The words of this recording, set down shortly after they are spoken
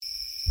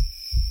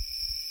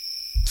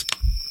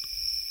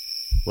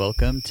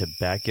Welcome to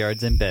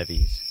Backyards and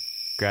Bevies.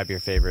 Grab your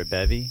favorite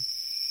bevy,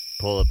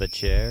 pull up a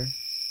chair,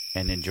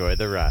 and enjoy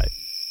the ride.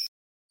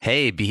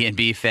 Hey,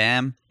 B&B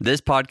fam. This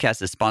podcast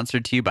is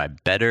sponsored to you by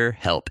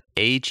BetterHelp,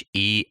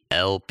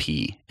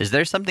 H-E-L-P. Is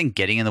there something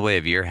getting in the way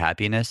of your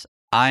happiness?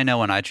 I know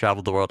when I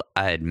traveled the world,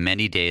 I had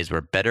many days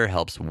where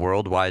BetterHelp's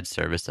worldwide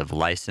service of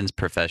licensed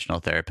professional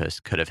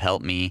therapists could have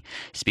helped me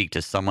speak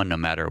to someone no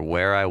matter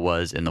where I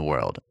was in the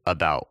world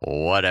about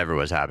whatever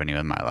was happening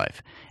with my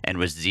life, and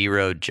with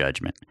zero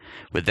judgment.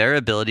 With their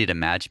ability to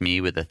match me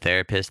with a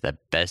therapist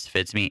that best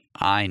fits me,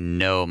 I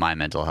know my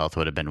mental health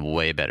would have been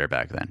way better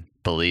back then.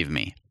 Believe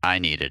me, I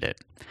needed it.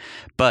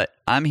 But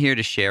I'm here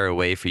to share a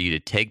way for you to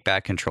take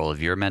back control of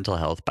your mental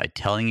health by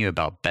telling you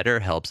about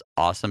BetterHelp's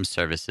awesome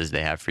services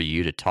they have for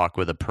you to talk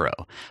with a pro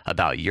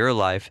about your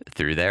life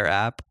through their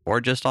app or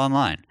just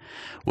online.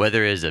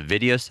 Whether it is a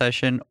video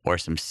session or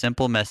some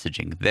simple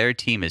messaging, their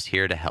team is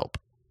here to help.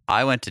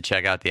 I went to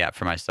check out the app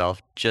for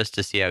myself just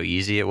to see how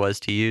easy it was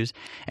to use,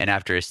 and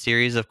after a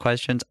series of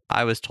questions,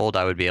 I was told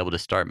I would be able to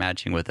start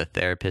matching with a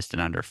therapist in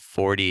under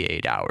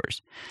 48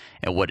 hours.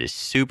 And what is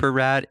super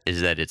rad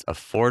is that it's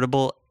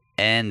affordable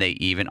and they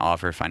even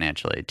offer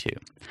financial aid too.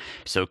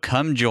 So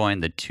come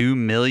join the 2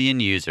 million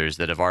users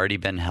that have already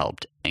been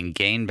helped and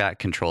gain back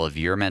control of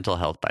your mental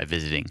health by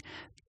visiting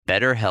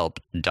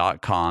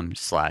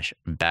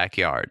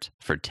betterhelp.com/backyards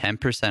for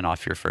 10%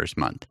 off your first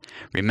month.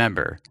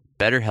 Remember,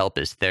 BetterHelp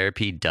is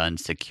therapy done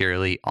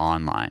securely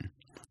online.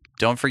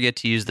 Don't forget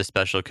to use the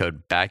special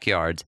code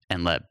BACKYARDS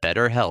and let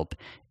BetterHelp,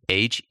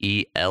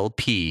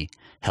 H-E-L-P,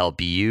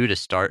 help you to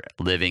start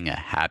living a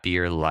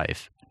happier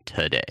life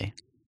today.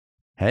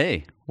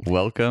 Hey,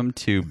 welcome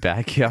to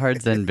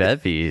Backyards and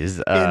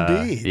Bevies.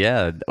 Indeed.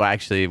 Yeah. Well,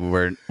 actually,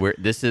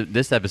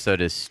 this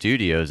episode is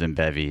Studios and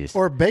Bevies.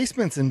 Or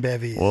Basements and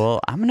Bevies. Well,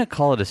 I'm going to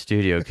call it a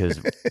studio because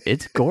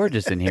it's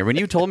gorgeous in here. When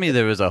you told me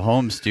there was a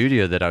home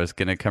studio that I was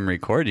going to come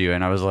record you,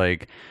 and I was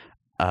like,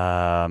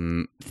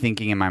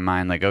 thinking in my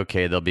mind, like,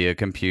 okay, there'll be a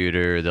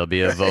computer, there'll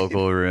be a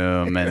vocal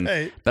room, and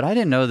Right. But I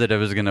didn't know that I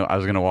was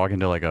gonna walk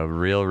into like a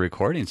real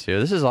recording studio.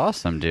 This is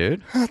awesome,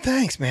 dude. Oh,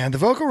 thanks, man. The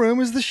vocal room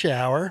is the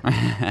shower,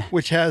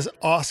 which has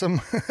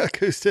awesome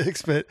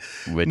acoustics. But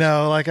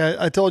no, like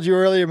I told you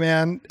earlier,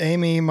 man,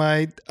 Amy,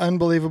 my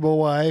unbelievable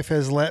wife,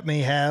 has let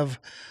me have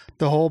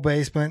the whole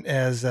basement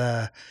as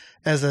a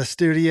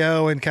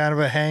studio and kind of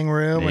a hang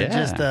room, and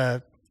just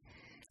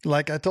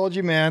like I told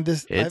you, man,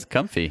 it's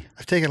comfy.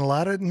 I've taken a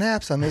lot of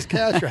naps on this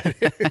couch right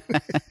here.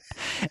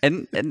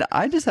 and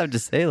I just have to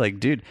say, like,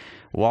 dude,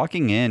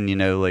 walking in, you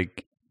know,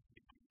 like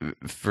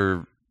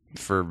for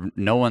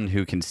no one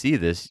who can see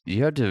this,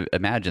 you have to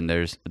imagine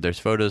there's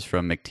photos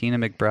from McTina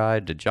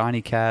McBride to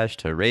Johnny Cash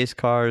to race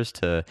cars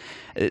to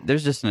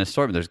there's just an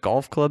assortment. There's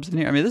golf clubs in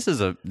here. I mean, this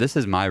is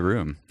my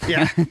room.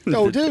 Yeah.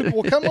 Oh, dude,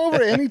 well, come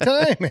over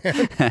anytime,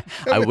 man.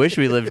 I wish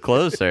we lived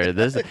closer.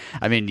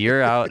 I mean,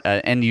 you're out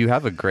and you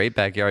have a great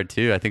backyard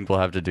too. I think we'll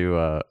have to do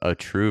a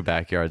true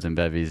Backyards and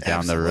Bevies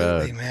down the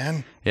road. Absolutely,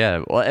 man.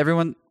 Yeah. Well,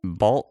 everyone,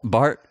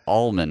 Bart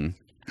Allman.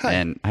 Hi.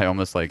 And I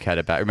almost like had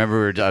it back.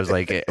 Remember, I was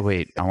like,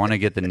 wait, I want to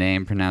get the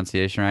name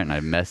pronunciation right, and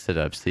I messed it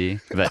up. See,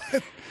 but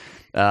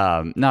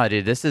no,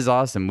 dude, this is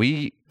awesome.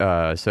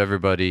 So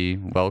everybody,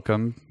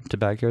 welcome to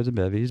Backyards and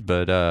Bevies.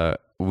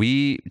 But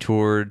we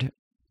toured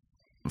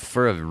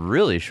for a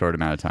really short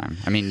amount of time.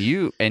 I mean,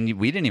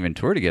 we didn't even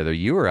tour together.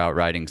 You were out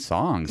writing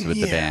songs with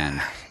the band.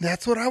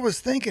 That's what I was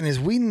thinking.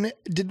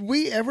 Did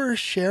we ever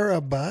share a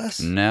bus?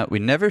 No, we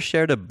never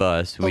shared a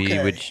bus.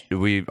 Okay.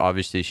 We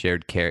obviously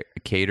shared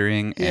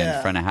catering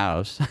and front of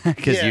house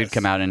because you'd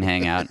come out and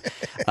hang out.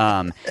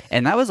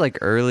 And that was like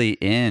early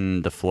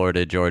in the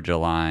Florida Georgia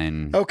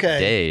line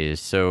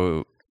days.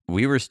 So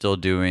we were still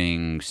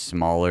doing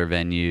smaller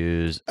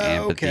venues,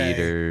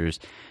 amphitheaters.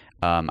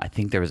 I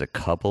think there was a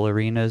couple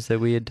arenas that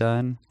we had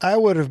done. I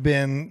would have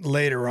been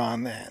later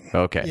on then.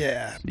 Okay.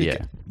 Yeah.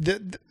 Yeah.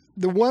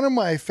 The one of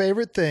my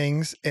favorite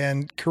things,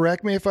 and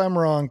correct me if I'm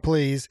wrong,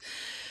 please,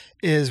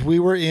 is we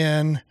were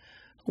in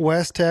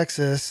West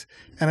Texas,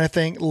 and I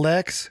think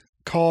Lex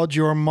called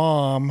your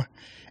mom,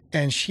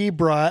 and she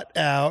brought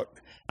out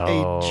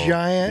a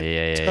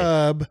giant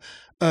tub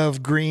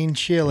of green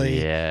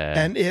chili. Yeah.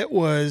 And it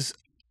was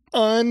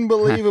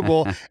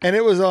unbelievable. And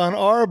it was on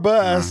our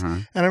bus.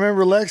 And I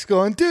remember Lex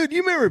going, dude,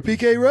 you remember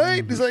PK,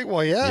 right? He's like,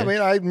 well, yeah. I mean,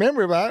 I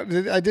remember about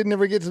it. I didn't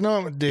ever get to know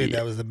him. Dude,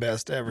 that was the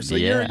best ever. So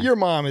your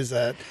mom is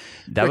that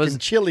was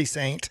chili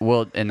saint.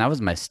 Well, and that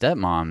was my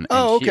stepmom.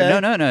 Oh, okay.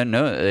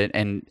 No.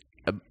 And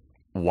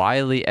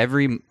Wiley,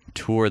 every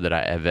tour that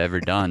I have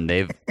ever done,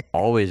 they've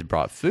always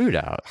brought food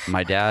out.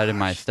 My dad and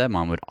my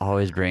stepmom would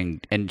always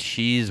bring, and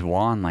she's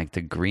won like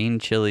the green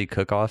chili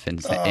cook-off and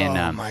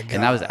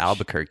that was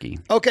Albuquerque.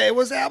 Okay, it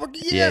was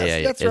Albuquerque.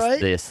 Yes, that's right.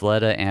 The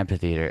Isleta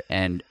Amphitheater,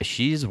 and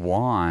she's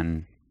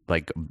won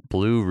like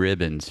blue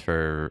ribbons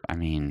for, I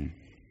mean,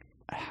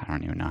 I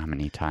don't even know how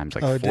many times,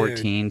 like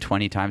 14,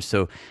 20 times.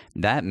 So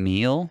that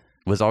meal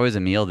was always a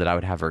meal that I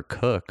would have her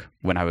cook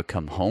when I would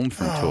come home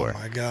from tour. Oh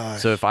my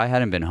gosh. So if I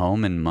hadn't been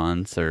home in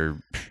months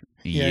or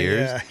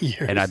years,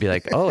 years. and I'd be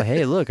like, oh,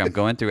 hey, look, I'm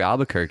going through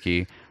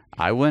Albuquerque.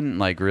 I wouldn't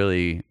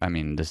really, I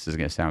mean, this is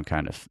going to sound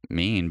kind of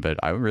mean, but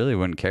I really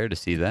wouldn't care to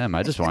see them.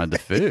 I just wanted the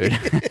food.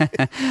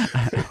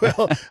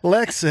 Well,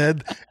 Lex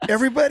said,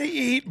 everybody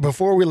eat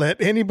before we let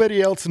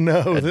anybody else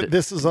know that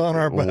this is on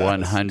our bus.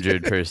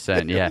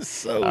 100%. Yeah.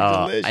 So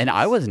delicious. And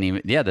I wasn't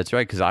even, yeah, that's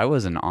right. Cause I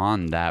wasn't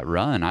on that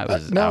run. I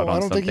was out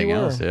on something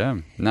else. Yeah.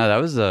 No, that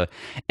was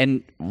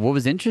and what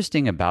was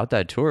interesting about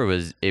that tour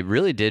was it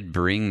really did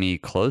bring me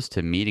close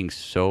to meeting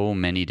so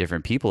many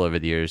different people over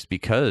the years,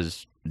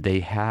 because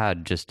they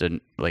had just an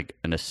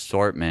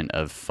assortment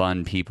of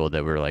fun people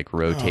that were like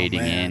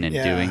rotating in and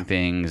doing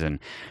things, and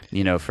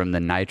from the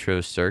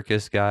Nitro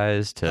Circus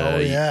guys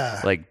to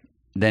like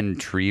then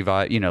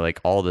Tree-Vibe, like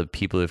all the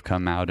people who've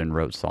come out and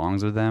wrote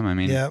songs with them. I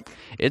mean,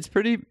 it's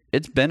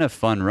been a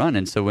fun run.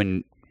 And so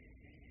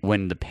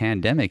when the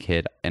pandemic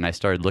hit and I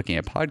started looking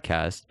at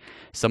podcasts,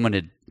 someone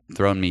had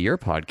thrown me your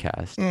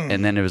podcast,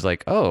 and then it was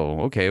like, oh,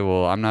 okay,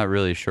 well, I'm not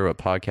really sure what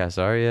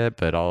podcasts are yet,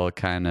 but I'll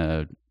kind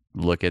of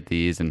look at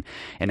these, and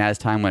as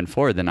time went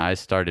forward, then I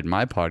started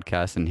my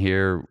podcast, and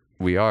here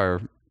we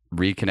are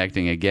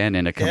reconnecting again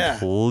in a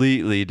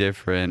completely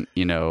different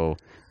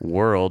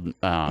world.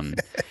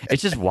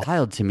 It's just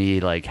wild to me,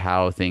 like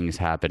how things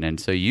happen. And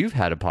so you've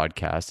had a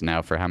podcast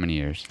now for how many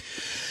years?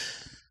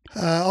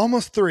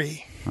 Almost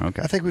 3.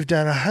 Okay. I think we've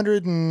done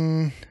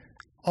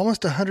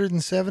almost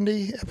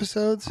 170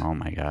 episodes. Oh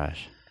my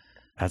gosh,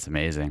 that's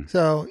amazing.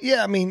 So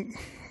yeah, I mean,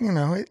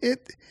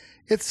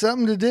 it's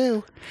something to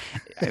do.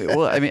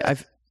 Well, I mean,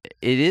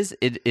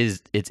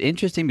 it's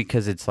interesting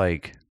because it's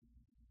like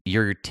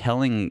you're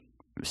telling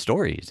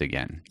stories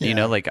again.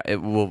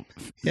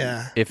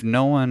 If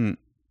no one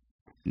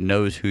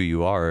knows who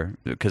you are,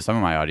 because some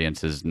of my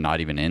audience is not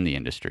even in the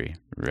industry,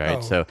 right?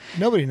 Oh, so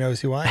nobody knows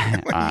who I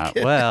am.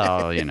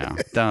 Well,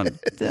 don't.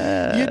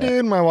 You do,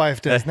 and my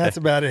wife does, and that's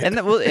about it.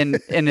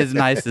 And as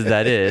nice as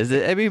that is,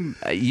 I mean,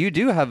 you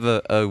do have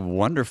a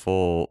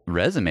wonderful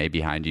resume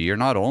behind you. You're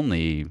not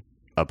only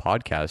a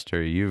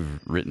podcaster,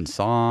 you've written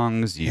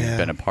songs, you've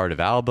been a part of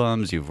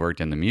albums, you've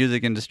worked in the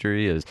music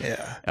industry. You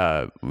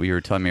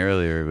were telling me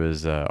earlier it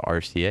was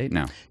RCA.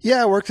 No.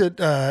 Yeah, I worked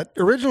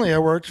originally I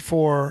worked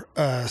for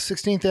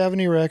 16th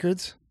Avenue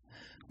Records,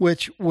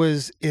 which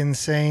was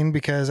insane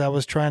because I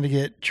was trying to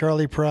get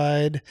Charlie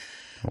Pride,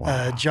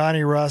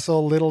 Johnny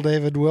Russell, Little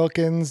David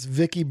Wilkins,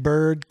 Vicky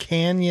Bird,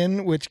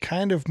 Canyon, which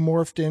kind of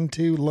morphed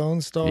into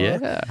Lone Star,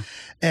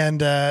 and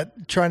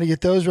trying to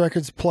get those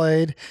records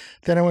played.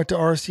 Then I went to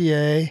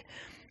RCA,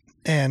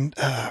 and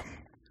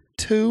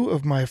 2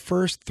 of my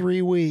first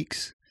 3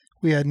 weeks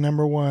we had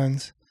number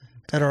ones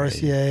at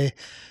RCA,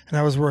 and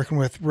I was working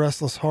with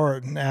Restless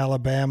Heart in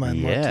Alabama,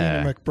 and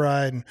Martina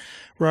McBride and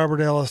Robert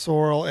Ellis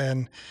Oral,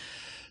 and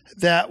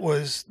that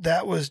was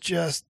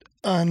just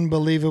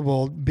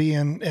unbelievable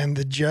and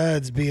the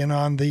Judds being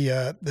on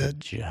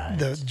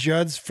the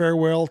Judds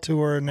farewell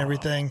tour and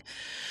everything.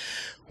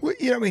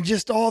 I mean,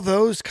 just all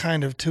those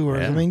kind of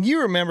tours. I mean,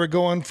 you remember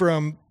going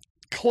from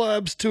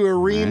clubs to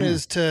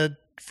arenas to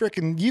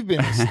freaking, you've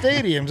been in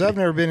stadiums. I've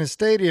never been in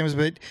stadiums,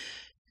 but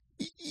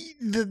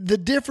the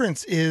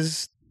difference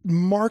is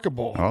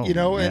remarkable,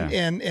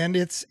 and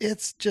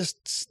it's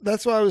just,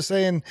 that's why I was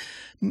saying,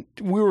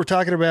 we were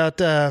talking about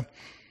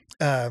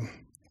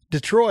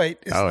Detroit.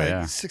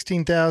 It's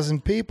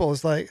 16,000 people.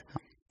 It's like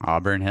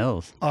Auburn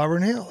Hills.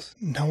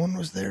 No one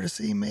was there to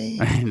see me.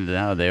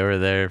 No, they were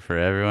there for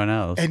everyone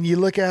else. And you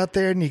look out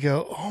there and you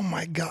go, oh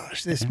my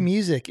gosh, this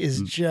music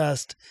is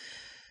just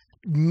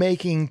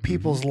making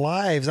people's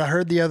lives. I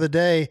heard the other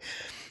day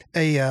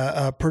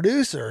a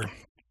producer,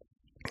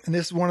 and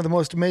this is one of the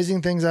most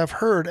amazing things I've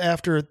heard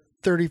after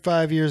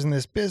 35 years in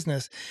this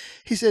business.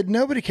 He said,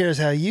 nobody cares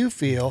how you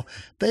feel.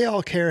 They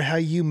all care how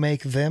you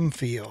make them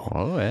feel.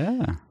 Oh,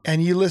 yeah.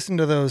 And you listen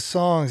to those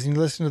songs, and you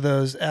listen to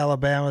those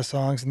Alabama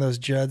songs and those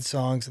Judd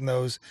songs and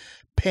those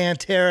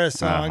Pantera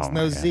songs and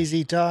those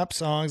ZZ Top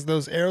songs,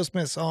 those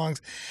Aerosmith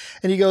songs.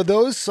 And you go,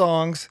 those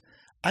songs,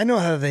 I know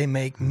how they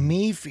make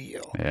me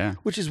feel,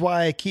 which is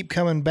why I keep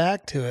coming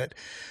back to it.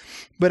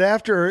 But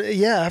after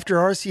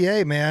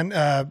RCA,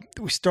 man,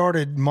 we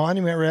started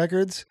Monument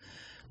Records,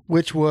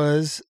 which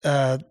was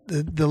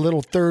the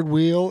little third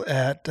wheel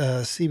at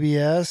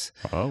CBS,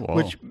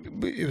 which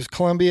it was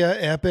Columbia,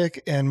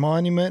 Epic, and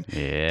Monument.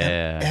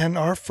 Yeah. And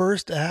our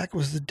first act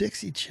was the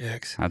Dixie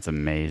Chicks. That's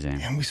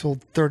amazing. And we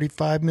sold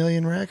 35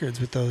 million records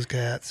with those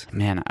cats.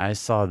 Man, I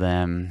saw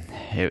them.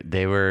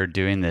 They were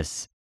doing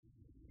this.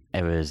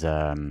 It was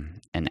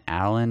an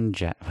Alan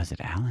Jack. Was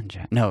it Alan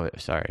Jack? No,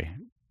 sorry.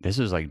 This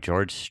was like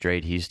George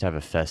Strait. He used to have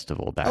a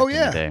festival back in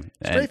the day.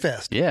 Strait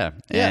Fest. Yeah.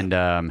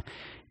 And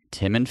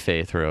Tim and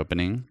Faith were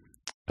opening.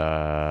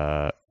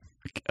 A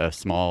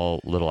small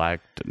little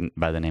act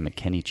by the name of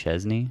Kenny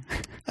Chesney.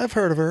 I've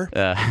heard of her.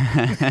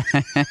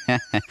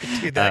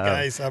 Dude, that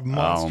guy's a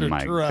monster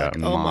truck.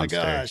 Oh my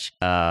gosh.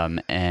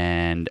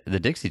 And the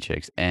Dixie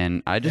Chicks.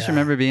 And I just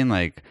remember being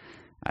like,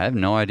 I have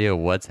no idea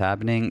what's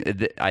happening.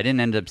 I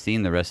didn't end up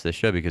seeing the rest of the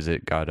show because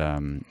it got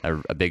a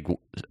big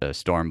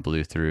storm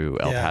blew through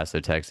El Paso,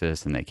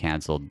 Texas, and they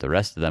canceled the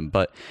rest of them.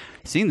 But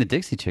seeing the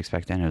Dixie Chicks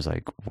back then, it was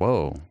like,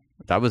 whoa,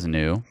 that was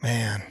new.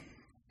 Man.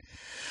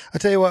 I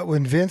tell you what,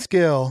 when Vince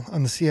Gill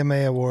on the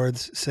CMA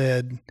Awards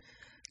said,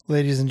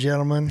 "Ladies and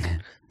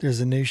gentlemen, there's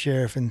a new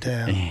sheriff in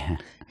town," Yeah.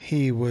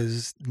 he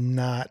was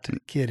not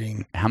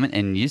kidding. How many?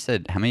 And you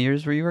said how many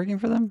years were you working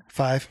for them?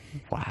 5.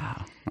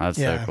 Wow, that's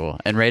Yeah. so cool.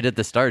 And right at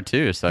the start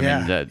too. So I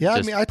mean,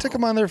 I mean, I took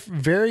them on their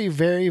very,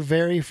 very,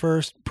 very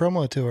first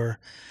promo tour.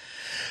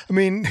 I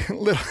mean,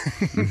 little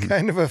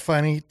kind of a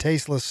funny,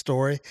 tasteless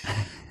story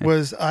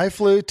was I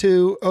flew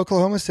to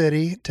Oklahoma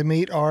City to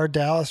meet our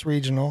Dallas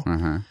regional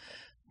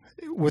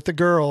with the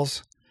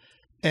girls,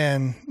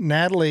 and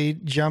Natalie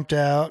jumped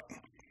out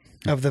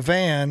of the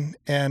van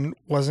and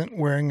wasn't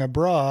wearing a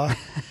bra,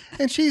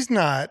 and she's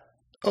not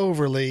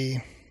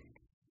overly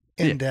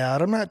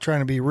endowed. I'm not trying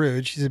to be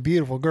rude. She's a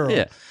beautiful girl.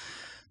 Yeah.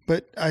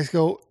 But I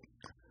go,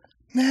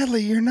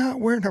 "Natalie, you're not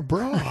wearing a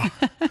bra."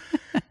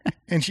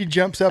 And she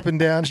jumps up and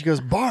down. She goes,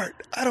 "Bart,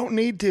 I don't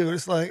need to."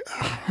 It's like,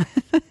 oh,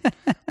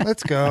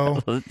 let's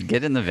go. Let's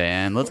get in the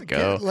van. Let's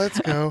go. Let's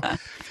go.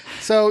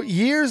 So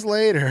years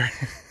later,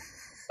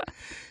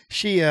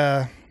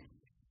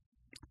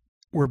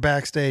 we're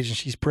backstage and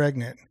she's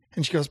pregnant.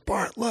 And she goes,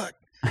 "Bart, look,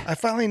 I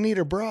finally need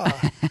a bra."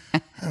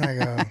 And I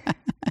go,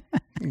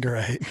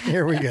 "Great,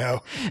 here we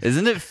go."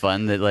 Isn't it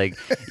fun that like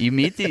you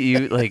meet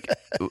the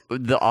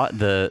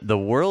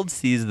world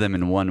sees them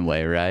in one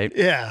way, right?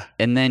 Yeah.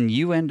 And then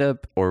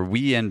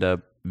we end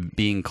up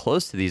being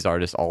close to these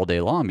artists all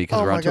day long because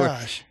Oh we're on my tour.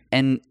 gosh.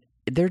 And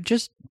they're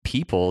just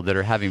people that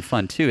are having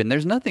fun too. And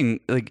there's nothing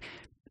like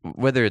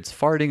whether it's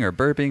farting or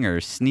burping or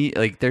sneeze,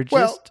 like they're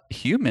just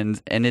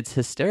humans, and it's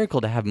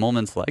hysterical to have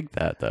moments like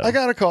that, though. I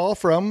got a call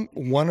from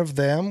one of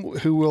them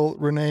who will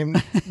remain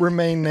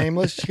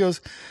nameless. She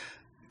goes,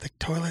 "The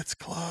toilet's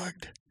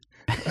clogged."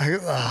 I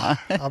go,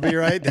 "I'll be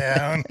right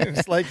down."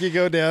 It's like you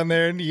go down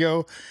there and you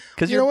go,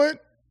 "Because you know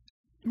what?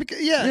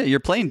 Yeah, you're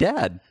playing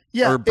dad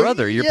Yeah, or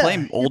brother. You're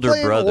playing older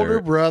brother.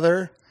 Older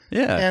brother.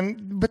 Yeah.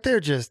 But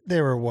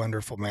they were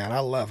wonderful, man. I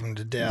love them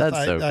to death.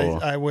 That's so cool.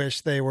 I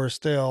wish they were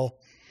still.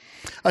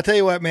 I'll tell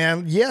you what,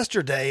 man,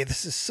 yesterday,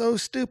 this is so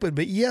stupid,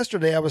 but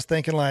yesterday I was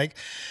thinking, like,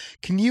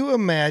 can you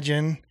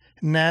imagine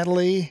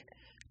Natalie,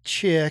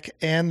 Chick,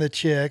 and the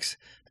Chicks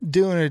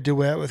doing a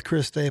duet with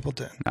Chris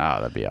Stapleton?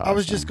 Oh, that'd be awesome. I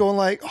was just going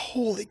like,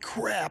 holy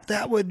crap,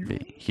 that would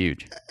be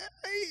huge.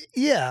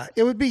 Yeah,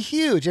 it would be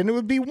huge, and it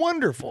would be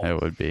wonderful. It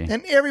would be.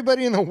 And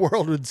everybody in the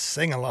world would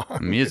sing along.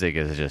 Music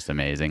is just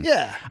amazing.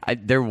 Yeah.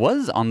 There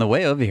was, on the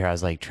way over here, I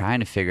was like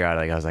trying to figure out,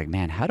 I was like,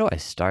 man, how do I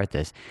start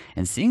this?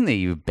 And seeing that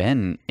you've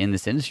been in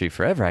this industry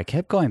forever, I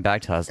kept going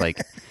back to, I was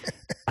like,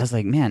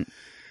 man,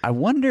 I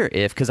wonder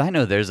if, because I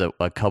know there's a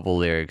couple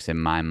lyrics in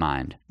my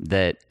mind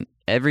that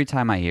every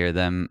time I hear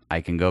them,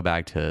 I can go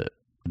back to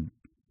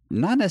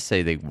not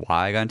necessarily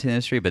why I got into the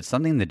industry, but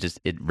something that just,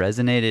 it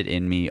resonated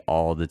in me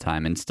all the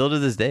time. And still to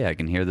this day, I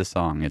can hear the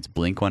song. It's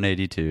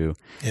Blink-182.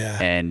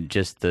 Yeah. And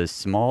just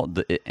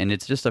and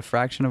it's just a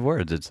fraction of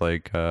words. It's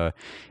like,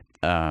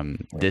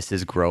 this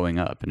is growing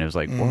up. And it was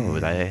like, whoa,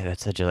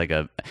 that's such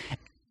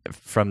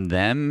from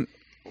them,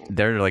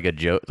 they're like a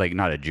joke, like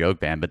not a joke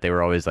band, but they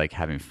were always like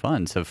having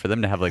fun. So for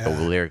them to have like a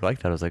lyric like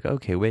that, I was like,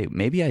 okay, wait,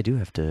 maybe I do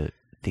have to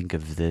think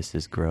of this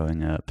as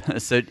growing up.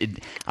 So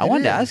I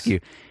wanted to ask you,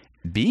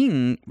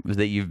 being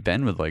that you've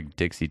been with like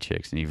Dixie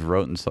Chicks and you've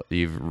written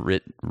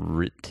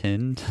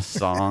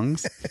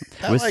songs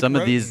with some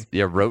of these,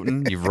 you've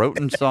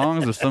written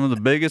songs with some of the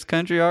biggest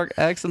country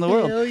acts in the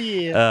world. Hell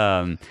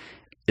yeah.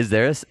 Is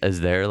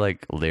there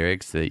like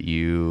lyrics that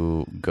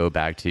you go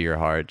back to your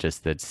heart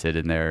just that sit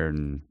in there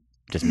and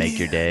just make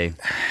your day?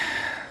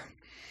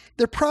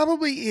 There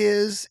probably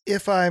is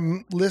if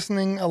I'm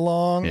listening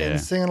along and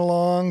singing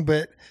along,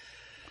 but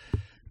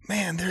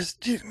man,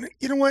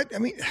 you know what? I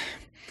mean,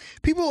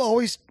 people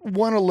always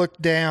want to look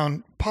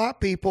down, pop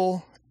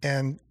people,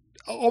 and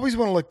always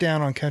want to look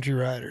down on country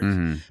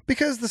writers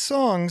because the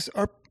songs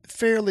are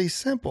fairly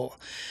simple.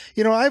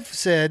 You know, I've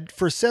said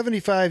for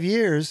 75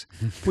 years,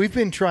 we've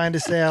been trying to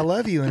say I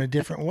love you in a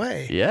different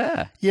way.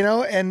 Yeah. You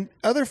know, and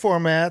other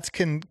formats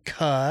can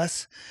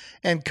cuss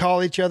and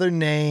call each other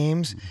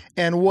names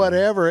and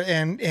whatever.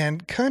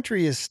 And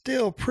country is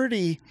still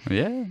pretty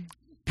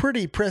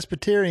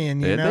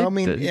Presbyterian, you know? I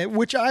mean,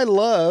 which I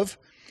love.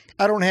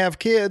 I don't have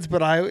kids,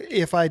 but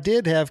if I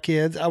did have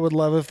kids, I would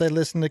love if they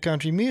listened to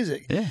country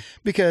music. Yeah.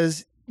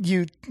 Because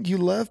you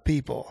love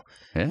people.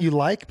 Yeah. You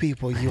like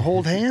people. You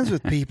hold hands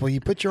with people. You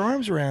put your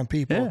arms around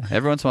people. Yeah.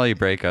 Every once in a while you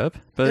break up,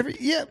 but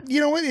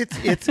you know what?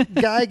 It's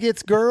guy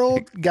gets girl,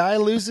 guy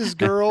loses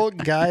girl,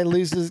 guy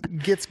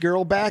gets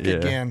girl back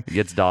again.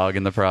 Gets dog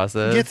in the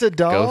process. Gets a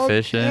dog. Go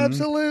fishing.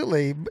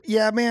 Absolutely.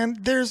 Yeah, man.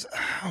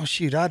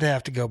 I'd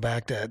have to go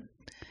back to.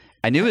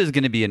 I knew it was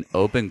going to be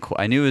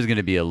I knew it was going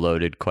to be a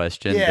loaded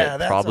question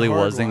that probably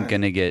wasn't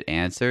going to get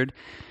answered.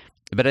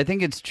 But I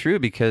think it's true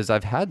because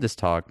I've had this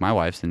talk. My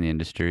wife's in the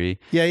industry.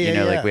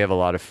 Like we have a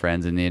lot of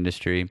friends in the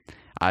industry.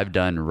 I've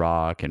done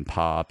rock and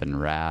pop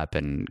and rap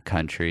and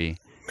country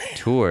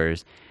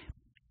tours,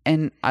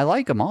 and I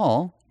like them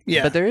all.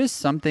 Yeah. But there is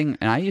something,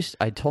 and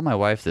I told my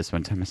wife this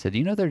one time. I said,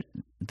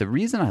 the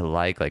reason I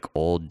like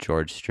old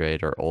George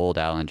Strait or old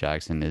Alan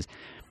Jackson is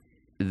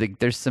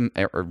there's some,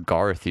 or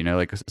Garth,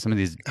 like some of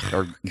these,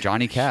 or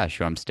Johnny Cash,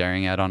 who I'm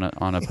staring at on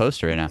a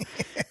poster right now.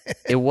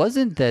 It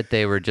wasn't that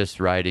they were just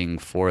writing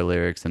 4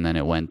 lyrics and then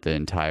it went the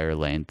entire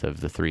length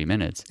of the 3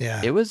 minutes.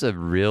 Yeah. It was a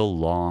real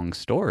long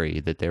story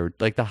that they were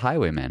like the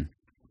Highwaymen.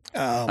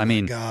 Oh, I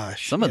mean,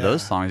 gosh. Some of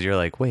those songs, you're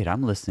like, wait,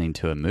 I'm listening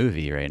to a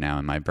movie right now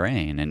in my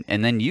brain.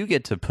 And then you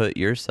get to put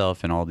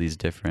yourself in all these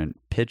different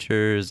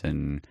pictures,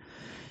 and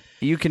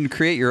you can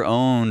create your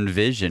own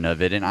vision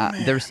of it. And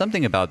there's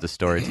something about the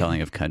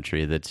storytelling of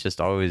country that's just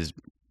always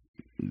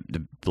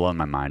blown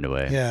my mind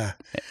away. Yeah.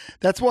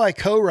 That's why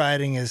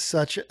co-writing is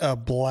such a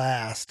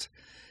blast,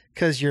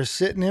 because you're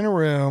sitting in a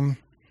room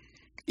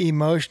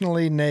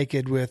emotionally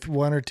naked with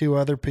 1 or 2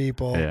 other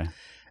people. Yeah.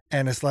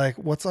 And it's like,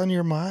 what's on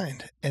your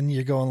mind? And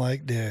you're going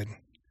like, dude,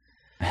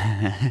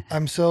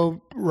 I'm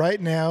so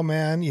right now,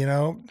 man,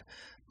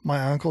 my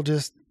uncle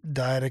just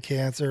died of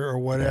cancer or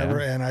whatever.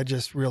 Yeah. And I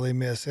just really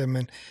miss him.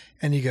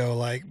 And you go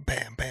like,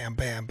 bam, bam,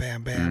 bam,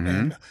 bam, bam,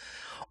 bam.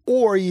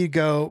 Or you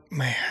go,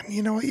 man,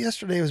 you know what?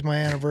 Yesterday was my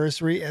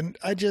anniversary, and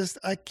I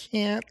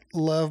can't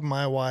love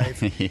my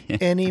wife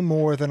any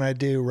more than I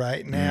do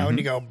right now. And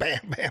you go,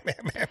 bam, bam,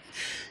 bam, bam.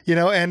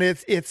 And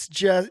it's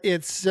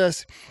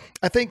just,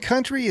 I think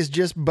country is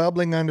just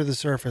bubbling under the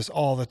surface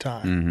all the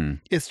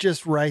time. It's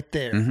just right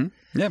there.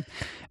 Yeah.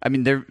 I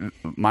mean,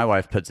 my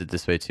wife puts it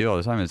this way too all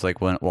the time. It's like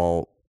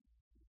while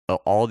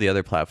all the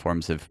other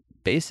platforms have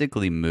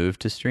basically moved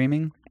to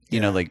streaming,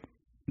 like,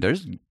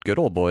 there's good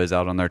old boys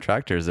out on their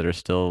tractors that are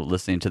still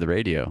listening to the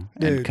radio.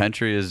 Dude. And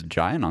country is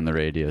giant on the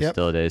radio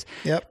nowadays.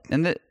 Yep.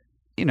 And that,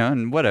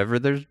 and whatever,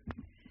 there's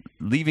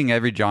leaving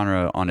every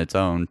genre on its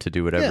own to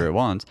do whatever it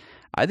wants.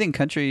 I think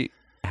country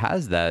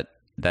has that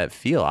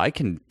feel. I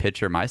can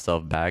picture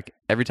myself back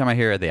every time I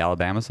hear the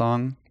Alabama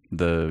song,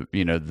 the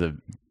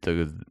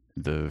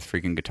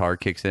freaking guitar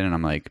kicks in, and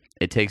I'm like,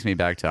 it takes me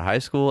back to high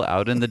school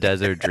out in the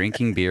desert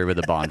drinking beer with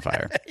a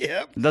bonfire.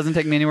 Yep. It doesn't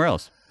take me anywhere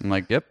else. I'm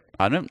like, yep.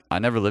 I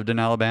never lived in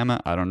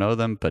Alabama. I don't know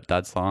them, but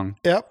that song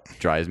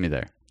drives me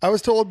there. I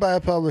was told by a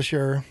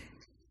publisher,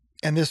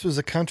 and this was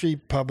a country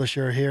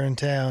publisher here in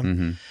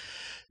town,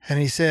 and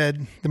he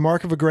said, the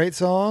mark of a great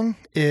song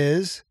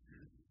is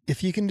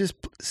if you can just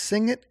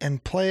sing it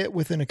and play it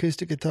with an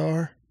acoustic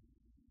guitar.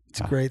 It's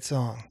a great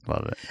song.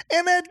 Love it.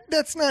 And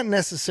that's not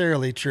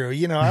necessarily true.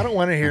 I don't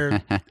want to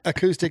hear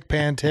acoustic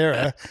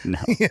Pantera.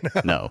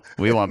 No.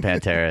 We want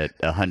Pantera at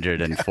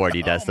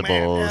 140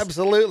 decibels. Man,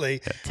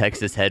 absolutely.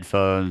 Texas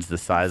headphones, the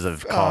size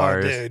of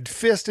cars. Oh, dude,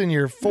 fist in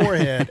your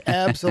forehead.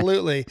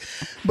 Absolutely.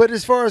 But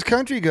as far as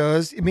country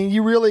goes, I mean,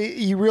 you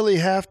really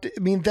have to. I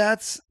mean,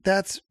 that's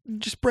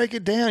just break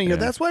it down.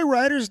 That's why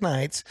Writers'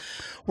 Nights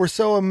were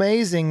so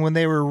amazing when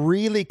they were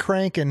really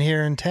cranking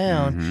here in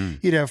town.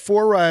 You'd have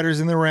 4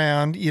 writers in the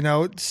round,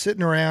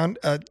 sitting around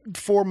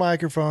 4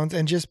 microphones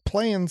and just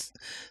playing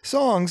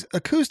songs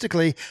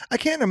acoustically. I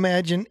can't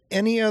imagine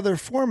any other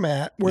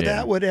format where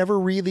that would ever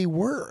really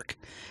work.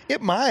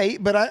 It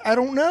might, but I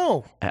don't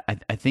know.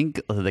 I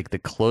think like the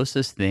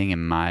closest thing,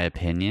 in my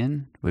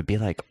opinion, would be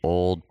like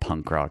old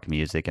punk rock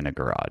music in a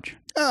garage.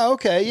 Oh,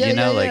 okay.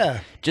 Yeah,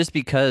 just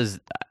because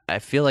I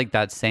feel like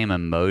that same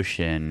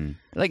emotion,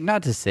 like,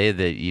 not to say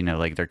that,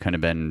 like there could have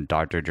been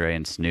Dr. Dre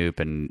and Snoop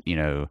and,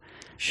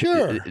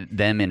 sure,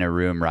 them in a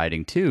room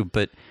writing too,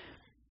 but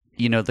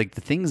like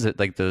the things that,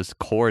 like those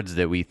chords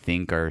that we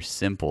think are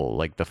simple,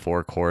 like the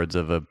 4 chords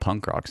of a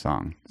punk rock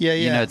song. Yeah.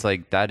 It's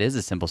like, that is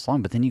a simple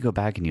song, but then you go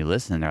back and you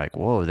listen and they're like,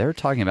 whoa, they're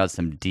talking about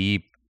some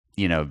deep,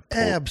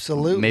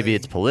 absolutely. Maybe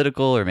it's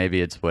political or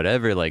maybe it's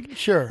whatever. Like,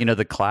 sure.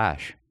 The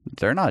Clash,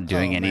 they're not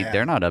doing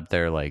they're not up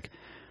there like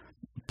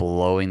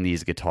blowing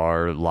these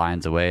guitar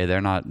lines away.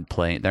 They're not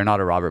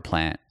a Robert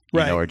Plant,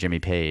 or Jimmy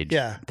Page.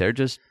 Yeah. They're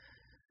just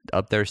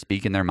up there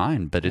speaking their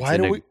mind, but it's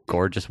in a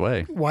gorgeous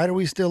way. Why do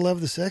we still love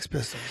the Sex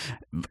Pistols?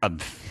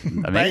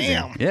 Amazing.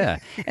 Bam. Yeah.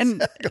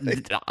 And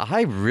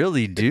I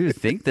really do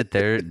think that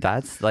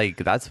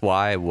that's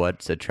why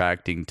what's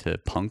attracting to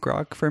punk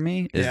rock for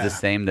me is the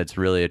same that's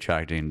really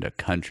attracting to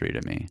country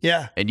to me.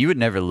 Yeah. And you would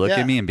never look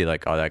at me and be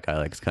like, oh, that guy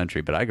likes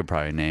country, but I could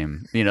probably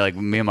name, like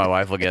me and my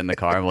wife will get in the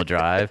car and we'll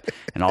drive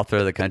and I'll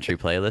throw the country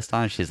playlist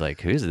on. She's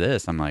like, who's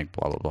this? I'm like,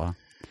 blah, blah, blah.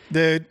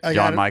 Dude,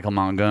 John Michael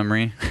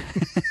Montgomery.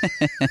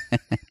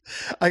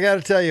 I got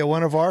to tell you,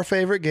 one of our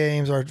favorite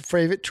games, our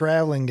favorite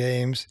traveling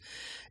games,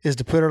 is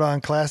to put it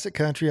on Classic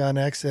Country on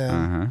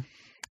XM,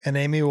 and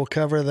Amy will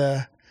cover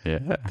the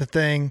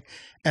thing,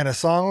 and a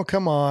song will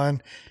come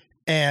on,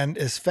 and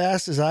as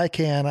fast as I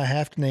can, I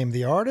have to name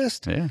the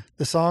artist,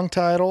 the song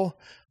title,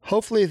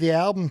 hopefully the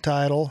album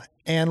title,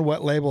 and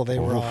what label they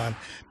were on,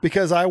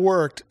 because I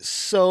worked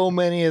so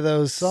many of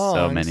those songs.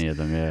 So many of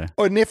them, yeah.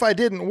 And if I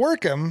didn't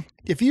work them,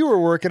 if you were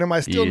working them,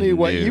 I still knew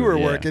what you were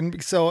working.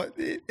 So,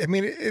 I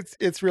mean,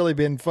 it's really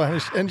been fun.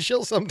 And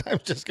she'll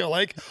sometimes just go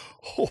like,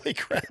 holy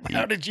crap,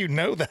 how did you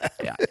know that?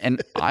 Yeah,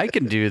 and I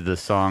can do the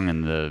song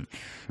and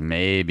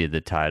maybe the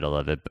title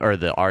of it, or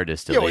the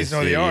artist at least. You always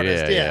know the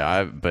artist,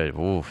 yeah. But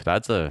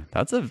that's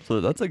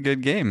a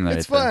good game.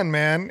 It's fun,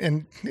 man.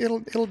 And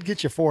it'll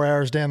get you 4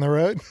 hours down the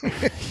road.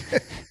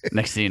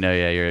 Next thing you know,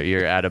 yeah,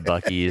 you're at a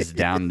Buc-ee's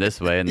down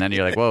this way, and then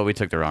you're like, whoa, we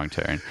took the wrong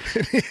turn.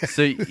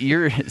 So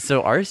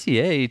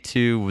RCA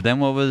to then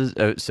what was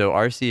so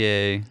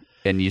RCA,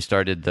 and you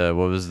started what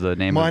was the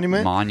name?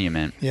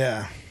 Monument.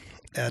 Yeah,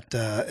 at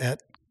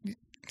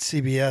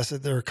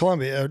CBS or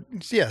Columbia.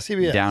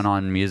 CBS. Down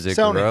on Music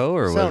Row,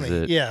 or Sony. was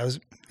it? Yeah, it was.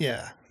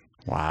 Yeah.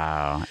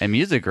 Wow. And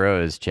Music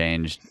Row has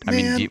changed. I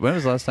mean, when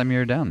was the last time you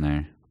were down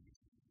there?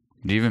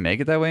 Do you even make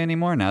it that way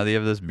anymore? Now that you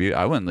have this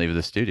I wouldn't leave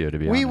the studio, to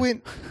be honest. We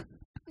went.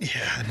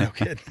 Yeah, no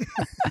kidding.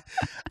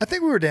 I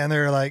think we were down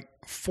there like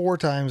 4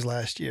 times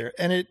last year,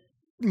 and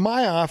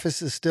my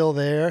office is still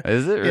there.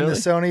 Is it really? In the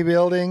Sony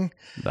building?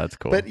 That's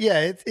cool. But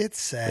yeah, it's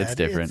sad. It's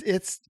different.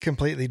 It's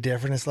completely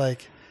different. It's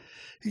like,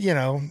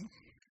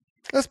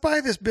 let's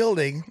buy this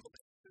building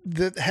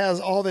that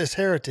has all this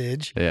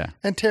heritage,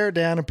 and tear it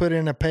down and put it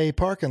in a pay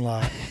parking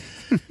lot.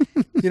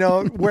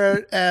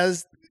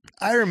 Whereas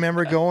I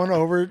remember going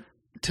over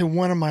to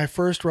one of my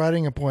first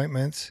writing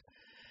appointments,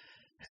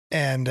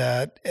 and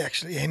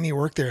actually Amy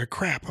worked there.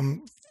 Crap,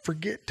 I'm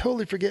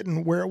totally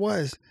forgetting where it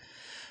was.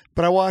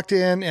 But I walked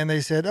in and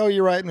they said, "Oh,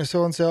 you're writing with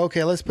so and so.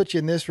 Okay, let's put you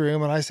in this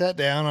room." And I sat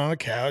down on a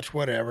couch,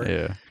 whatever.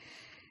 Yeah.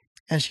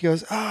 And she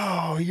goes,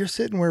 "Oh, you're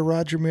sitting where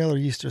Roger Miller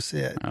used to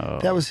sit. Oh.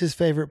 That was his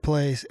favorite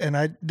place."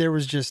 And there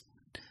was just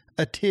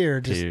a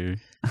tear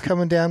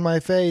coming down my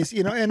face,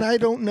 and I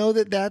don't know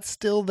that that's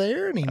still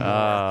there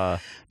anymore.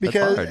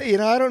 Because,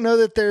 I don't know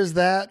that there's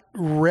that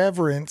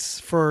reverence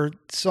for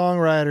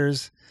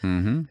songwriters.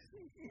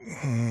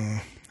 Mm-hmm.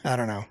 I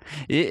don't know.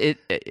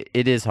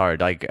 It is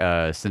hard. Like,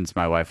 since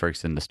my wife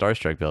works in the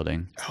Starstruck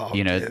building,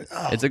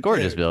 it's a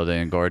gorgeous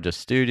building, a gorgeous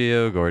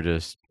studio,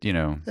 gorgeous,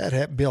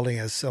 That building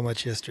has so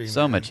much history.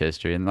 Much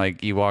history. And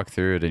like, you walk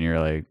through it and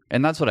you're like,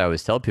 and that's what I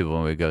always tell people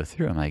when we go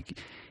through. I'm like,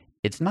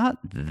 it's not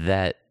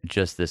that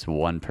just this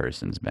one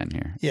person's been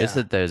here. Yeah. It's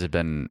that there's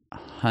been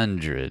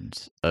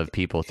hundreds of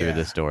people through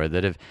this door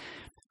that have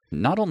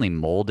not only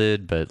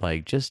molded, but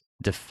like just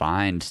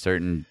defined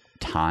certain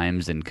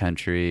times in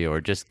country, or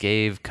just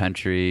gave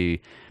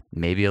country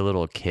maybe a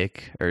little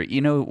kick, or,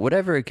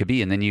 whatever it could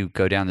be. And then you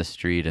go down the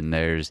street and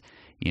there's,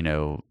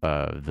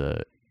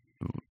 the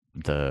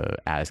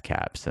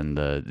ASCAPs and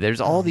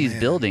there's all these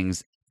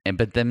buildings.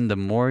 But then the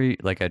more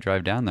I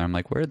drive down there, I'm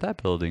like, where'd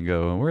that building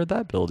go? And where'd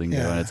that building go?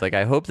 And it's like,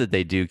 I hope that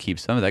they do keep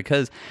some of that,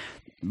 because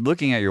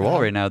looking at your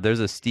wall right now, there's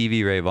a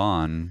Stevie Ray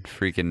Vaughan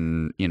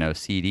freaking,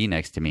 CD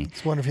next to me.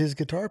 It's one of his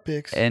guitar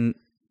picks. And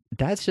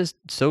that's just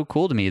so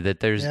cool to me that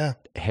there's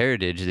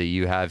heritage that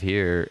you have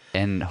here,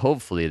 and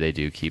hopefully they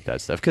do keep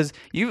that stuff. Because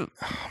I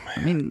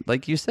mean,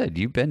 like you said,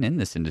 you've been in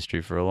this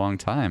industry for a long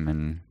time,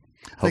 and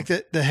I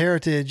think the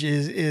heritage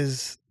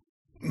is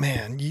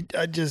man,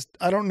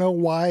 I don't know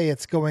why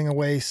it's going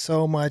away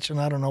so much, and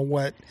I don't know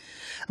what.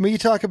 I mean, you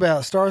talk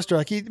about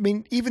Starstruck. I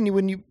mean, even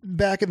when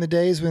back in the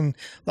days when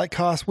like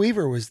Cos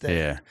Weaver was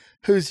there,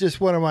 who's just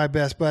one of my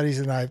best buddies,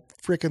 and I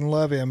freaking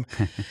love him.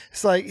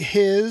 It's like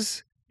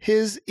his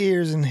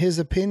ears and his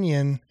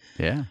opinion,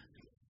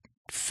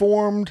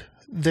 formed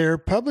their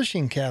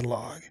publishing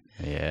catalog.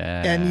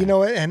 Yeah, and you know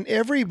what? And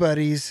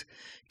everybody's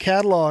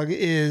catalog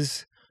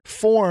is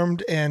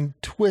formed and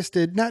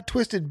twisted, not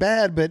twisted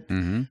bad, but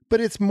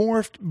it's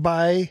morphed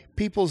by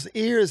people's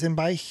ears and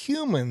by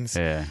humans.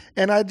 Yeah.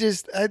 And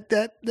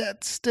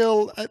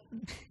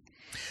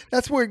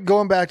that's where,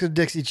 going back to the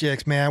Dixie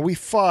Chicks, man, we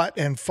fought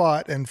and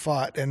fought and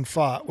fought and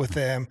fought with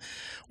them,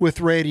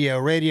 with radio.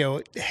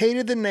 Radio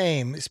hated the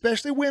name,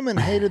 especially women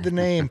hated the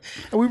name.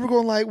 And we were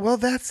going like, well,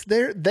 that's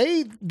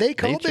they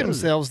called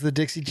themselves the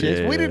Dixie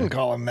Chicks. Yeah. We didn't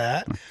call them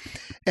that.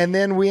 And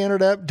then we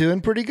ended up doing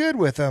pretty good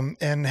with them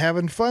and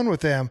having fun with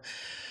them.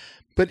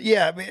 But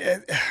yeah,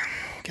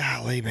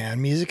 golly,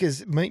 man, music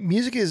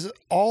is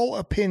all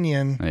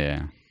opinion.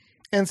 Yeah.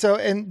 And so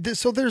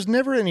there's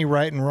never any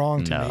right and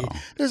wrong to me.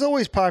 There's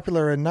always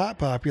popular and not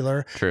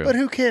popular. True. But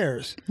who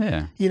cares?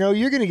 Yeah.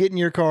 You're going to get in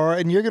your car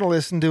and you're going to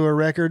listen to a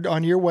record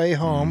on your way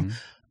home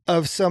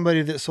of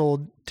somebody that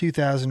sold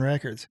 2,000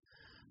 records.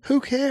 Who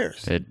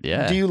cares?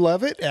 Do you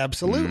love it?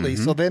 Absolutely.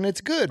 So then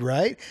it's good,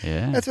 right?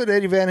 Yeah. That's what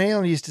Eddie Van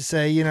Halen used to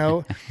say,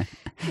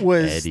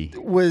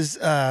 was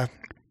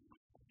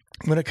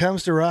when it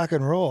comes to rock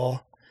and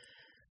roll,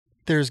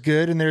 there's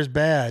good and there's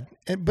bad.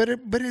 But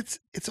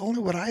it's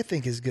only what I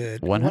think is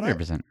good.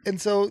 100%.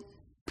 And so,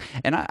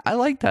 and I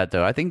like that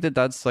though. I think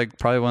that's like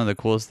probably one of the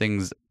coolest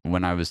things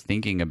when I was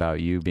thinking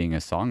about you being a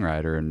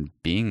songwriter and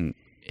being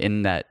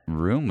in that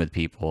room with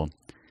people.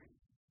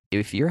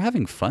 If you're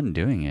having fun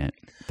doing it,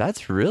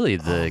 that's really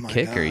the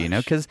kicker,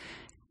 because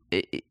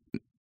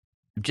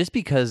just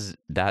because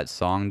that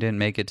song didn't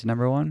make it to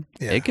number one,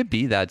 it could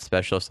be that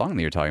special song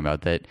that you're talking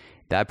about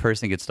that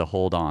person gets to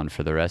hold on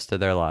for the rest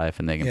of their life,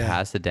 and they can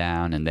pass it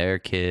down, and their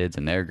kids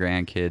and their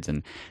grandkids.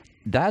 And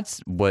that's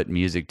what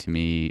music, to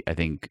me, I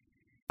think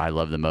I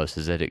love the most,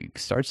 is that it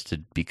starts to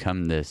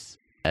become this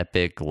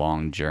epic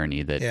long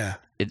journey that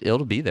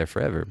it'll be there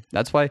forever.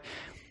 That's why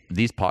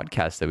these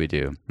podcasts that we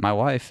do, my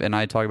wife and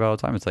I talk about all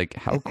the time. It's like,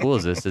 how cool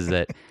is this? Is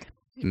that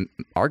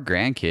our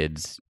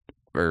grandkids,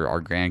 or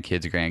our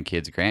grandkids,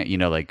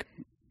 like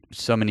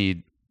so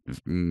many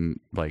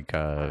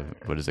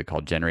what is it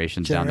called?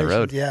 Generations down the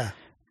road. Yeah.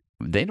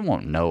 They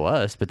won't know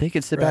us, but they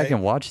could sit back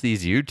and watch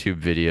these YouTube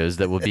videos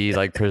that will be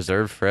like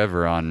preserved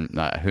forever on,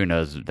 who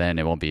knows, then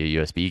it won't be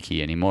a USB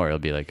key anymore. It'll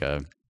be like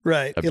a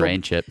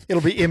brain chip.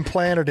 It'll be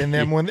implanted in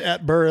them when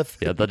at birth.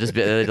 Yeah, they'll just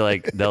be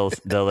like, they'll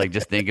like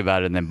just think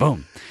about it and then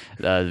boom,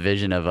 the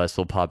vision of us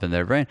will pop in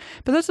their brain.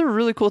 But that's a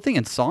really cool thing.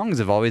 And songs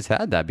have always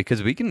had that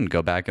because we can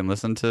go back and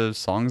listen to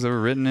songs that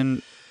were written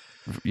in,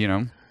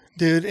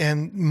 Dude,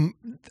 and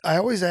I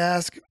always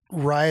ask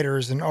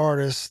writers and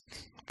artists,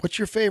 what's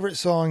your favorite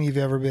song you've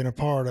ever been a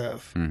part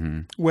of?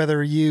 Mm-hmm.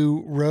 Whether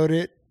you wrote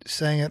it,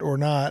 sang it, or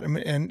not. I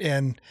mean,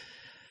 and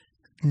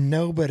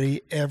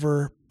nobody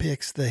ever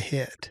picks the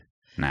hit.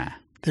 Nah.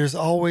 There's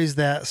always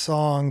that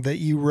song that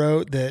you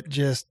wrote that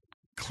just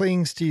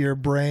clings to your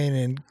brain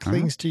and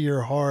clings to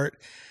your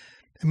heart.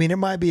 I mean, it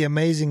might be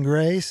Amazing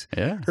Grace,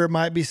 or it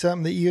might be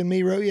something that you and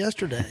me wrote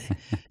yesterday.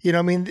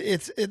 I mean,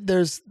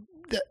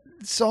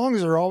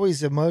 songs are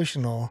always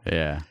emotional.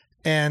 Yeah.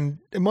 And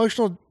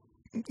emotional,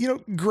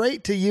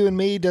 great to you and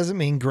me doesn't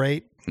mean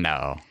great.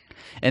 No.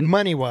 And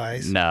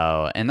money-wise.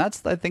 No. And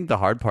that's, I think, the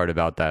hard part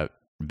about that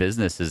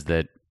business is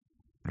that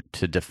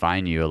to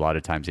define you, a lot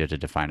of times you have to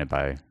define it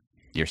by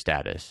your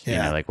status.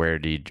 Yeah. Like where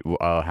do you,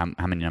 how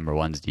many number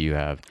ones do you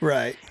have?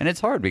 Right. And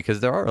it's hard because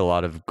there are a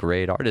lot of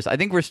great artists. I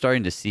think we're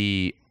starting to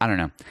see, I don't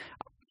know,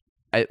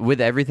 with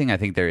everything, I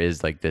think there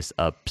is like this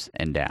ups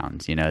and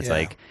downs. It's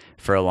like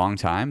for a long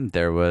time,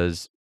 there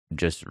was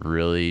just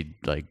really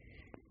like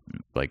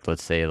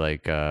let's say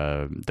like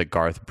the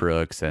Garth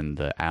Brooks and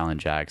the Alan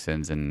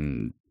Jacksons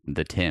and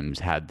the Tims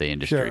had the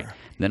industry. Sure.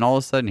 Then all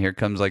of a sudden here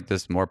comes like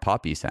this more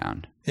poppy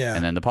sound. Yeah.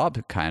 And then the pop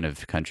kind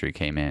of country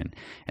came in.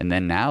 And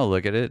then now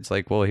look at it, it's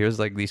like, well, here's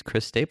like these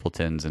Chris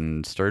Stapletons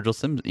and Sturgill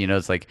Simpson.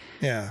 It's like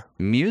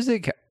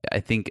music,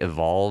 I think,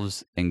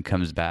 evolves and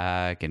comes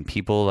back, and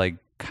people like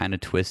kind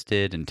of twist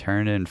it and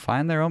turn it and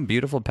find their own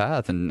beautiful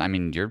path. And I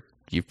mean,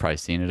 you've probably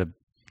seen it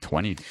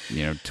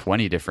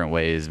 20 different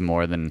ways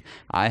more than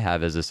I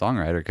have as a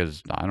songwriter,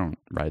 because I don't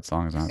write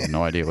songs. I have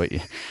no idea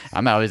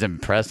I'm always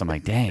impressed. I'm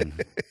like, dang,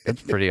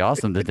 that's pretty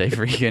awesome that they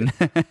freaking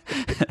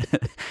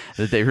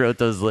that they wrote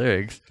those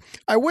lyrics.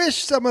 I wish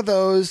some of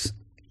those,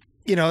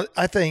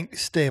 I think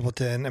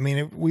Stapleton, I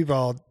mean, we've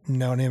all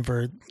known him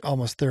for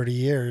almost 30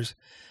 years.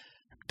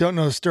 Don't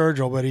know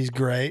Sturgill, but he's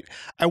great.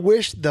 I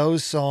wish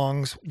those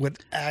songs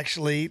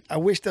I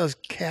wish those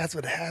cats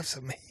would have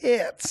some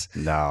hits.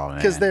 No, man.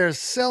 Because they're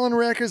selling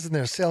records and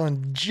they're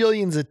selling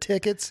jillions of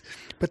tickets,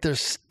 but they're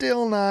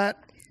still not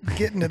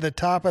getting to the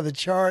top of the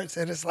charts.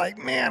 And it's like,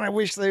 man, I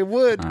wish they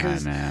would,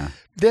 because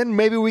then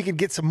maybe we could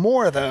get some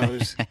more of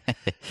those.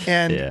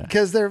 And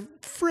because they're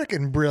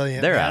freaking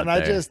brilliant. They're out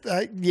there.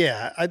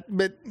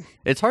 But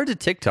it's hard to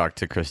TikTok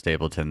to Chris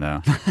Stapleton,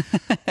 though.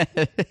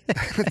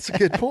 That's a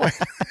good point.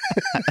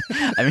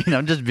 I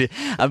mean,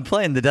 I'm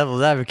playing the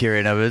devil's advocate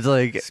right now, but it's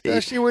like,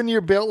 especially when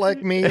you're built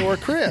like me or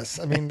Chris.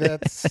 I mean,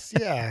 that's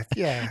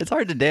It's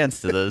hard to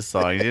dance to those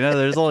songs.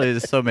 There's only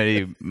so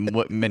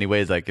many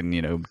ways I can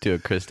do a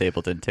Chris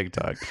Stapleton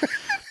TikTok.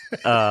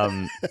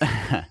 I'm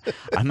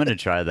gonna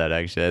try that,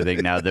 actually. I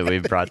think now that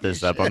we've brought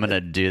this up, I'm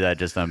gonna do that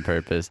just on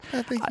purpose.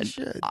 I think you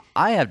should.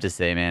 I have to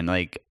say, man,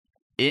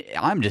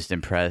 I'm just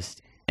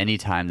impressed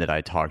anytime that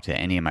I talk to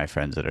any of my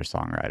friends that are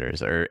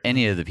songwriters, or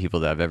any of the people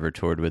that I've ever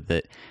toured with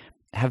that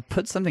have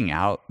put something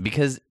out,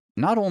 because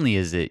not only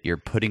is it you're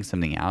putting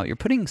something out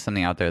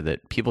there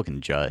that people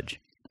can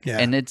judge. Yeah.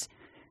 And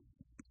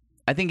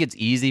I think it's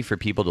easy for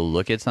people to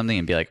look at something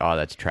and be like, oh,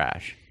 that's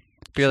trash.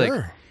 Be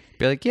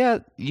like, yeah,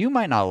 you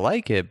might not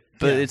like it,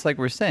 but it's like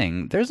we're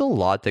saying, there's a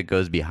lot that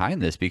goes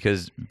behind this,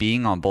 because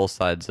being on both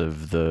sides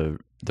of the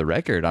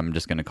record, I'm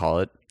just going to call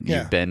it,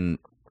 you've been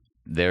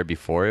there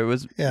before it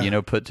was,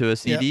 put to a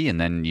CD, and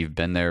then you've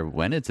been there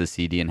when it's a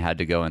CD and had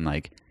to go and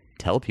like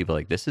tell people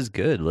like, this is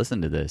good,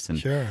 listen to this.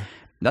 And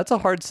that's a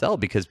hard sell,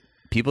 because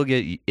people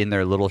get in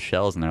their little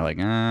shells and they're like,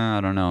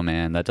 I don't know,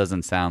 man, that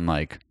doesn't sound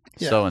like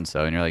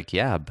so-and-so. And you're like,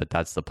 yeah, but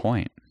that's the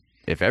point.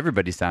 If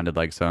everybody sounded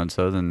like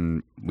so-and-so,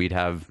 then we'd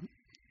have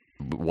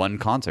one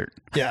concert.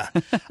 Yeah.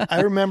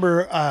 I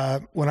remember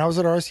when I was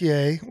at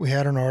RCA, we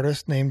had an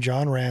artist named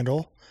John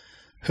Randall,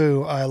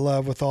 who I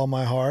love with all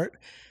my heart.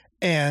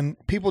 And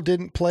people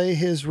didn't play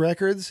his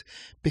records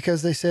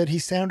because they said he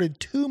sounded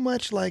too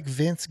much like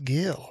Vince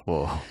Gill.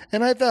 Whoa.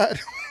 And I thought,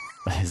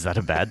 is that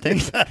a bad thing?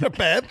 Is that a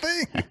bad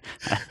thing?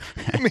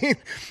 I mean,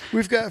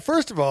 we've got,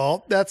 first of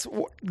all, that's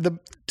the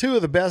two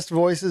of the best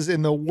voices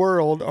in the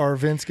world are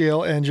Vince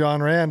Gill and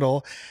John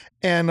Randall.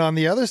 And on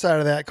the other side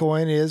of that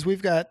coin is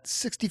we've got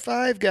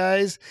 65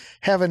 guys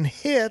having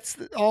hits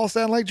that all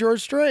sound like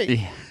George Strait.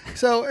 Yeah.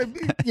 So,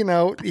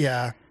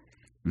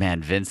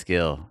 Man, Vince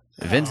Gill.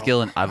 Vince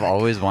Gill, and I've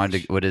always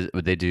wanted to.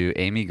 Would they do?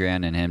 Amy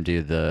Grant and him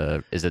do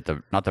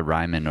not the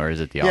Ryman, or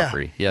is it the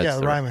Opry? Yeah,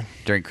 the Ryman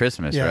during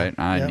Christmas, right?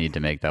 I need to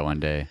make that one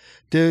day.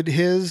 Dude,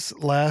 his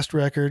last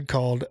record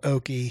called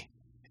Okie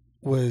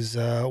was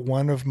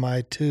one of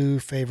my 2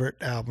 favorite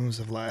albums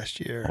of last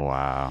year.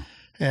 Wow.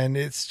 And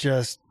it's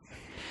just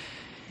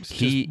It's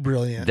just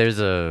brilliant.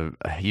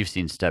 You've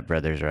seen Step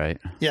Brothers, right?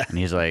 Yeah. And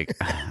he's like,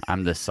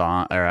 I'm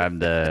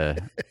the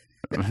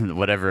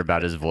whatever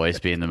about his voice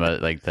being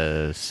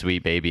the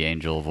sweet baby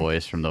angel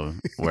voice from the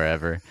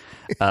wherever.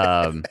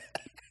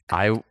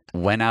 I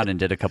went out and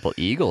did a couple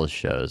Eagles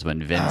shows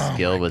when Vince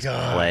Gill was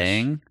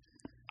playing.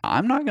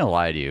 I'm not gonna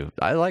lie to you,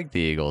 I like the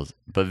Eagles,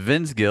 but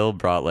Vince Gill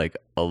brought like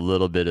a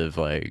little bit of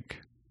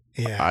like.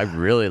 Yeah, I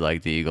really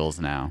like the Eagles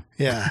now.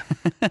 Yeah,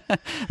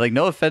 like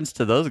no offense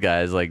to those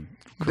guys, like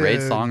great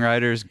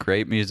songwriters,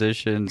 great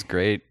musicians,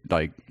 great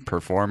like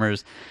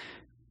performers.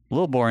 A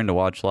little boring to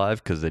watch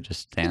live because they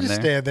just stand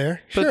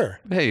there.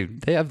 Sure. But, hey,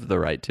 they have the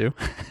right to.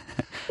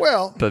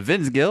 Well, but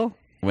Vince Gill,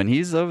 when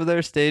he's over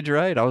there stage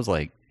right, I was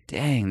like,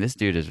 dang, this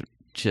dude is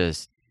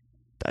just.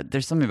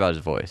 There's something about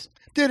his voice.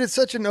 Dude, it's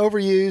such an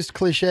overused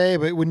cliche,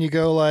 but when you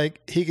go like,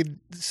 he could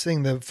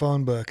sing the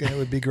phone book and it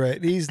would be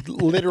great. He's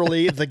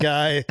literally the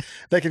guy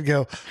that could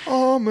go,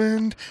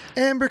 Almond,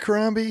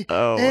 Abercrombie,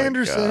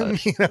 Anderson,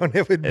 and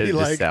it would be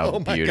like, oh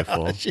my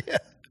beautiful. Gosh, yeah.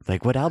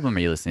 Like, what album are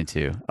you listening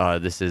to?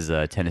 This is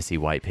Tennessee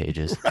White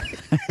Pages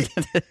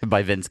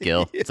by Vince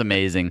Gill. It's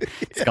amazing.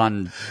 It's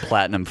gone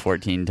platinum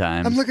 14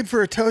 times. I'm looking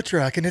for a tow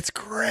truck, and it's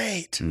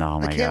great. No,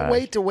 my God. I can't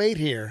wait to wait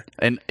here.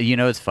 And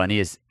what's funny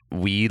is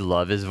we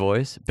love his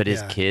voice, but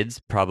his kids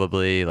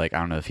probably, like, I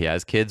don't know if he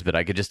has kids, but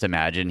I could just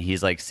imagine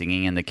he's, like,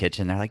 singing in the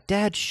kitchen. They're like,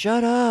 Dad,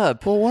 shut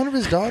up. Well, one of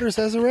his daughters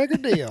has a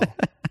record deal.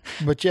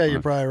 But yeah,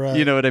 you're probably right.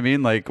 You know what I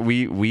mean? Like,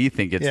 we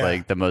think it's,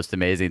 like, the most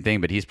amazing thing,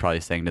 but he's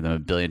probably saying to them a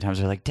billion times,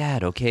 they're like,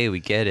 Dad, okay, we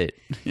get it.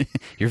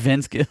 You're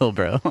Vince Gill,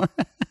 bro.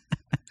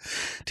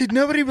 Dude,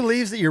 nobody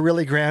believes that you're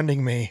really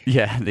grounding me.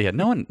 Yeah,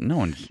 no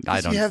one. I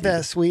don't. You have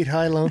that sweet,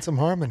 high, lonesome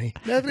harmony.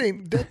 That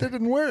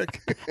didn't work.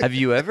 Have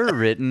you ever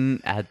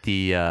written at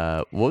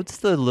the what's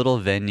the little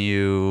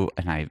venue?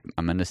 And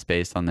I'm gonna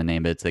space on the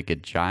name, but it's like a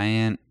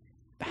giant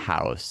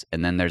house,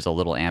 and then there's a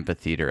little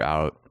amphitheater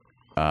out,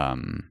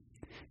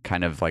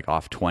 kind of like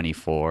off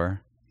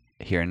 24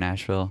 here in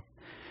Nashville.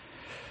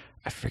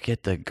 I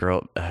forget the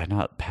girl,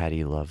 not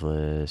Patty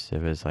Loveless.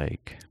 It was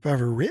like... Have I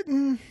ever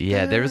written?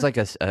 Yeah, there was like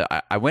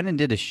I went and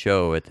did a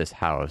show at this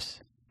house.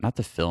 Not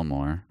the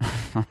Fillmore.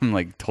 I'm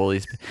like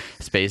totally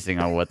spacing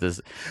on what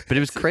this... But it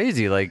was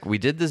crazy. Like, we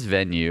did this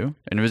venue,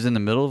 and it was in the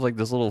middle of like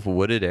this little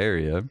wooded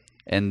area.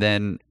 And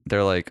then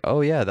they're like, oh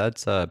yeah,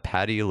 that's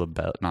Patty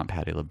LaBelle. Not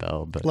Patty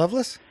LaBelle, but...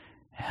 Loveless?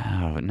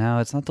 Oh, no,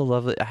 it's not the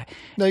Loveless.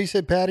 No, you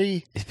said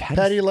Patty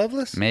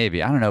Loveless?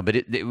 Maybe. I don't know, but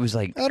it was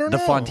like I don't the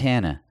know.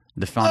 Fontana.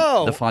 The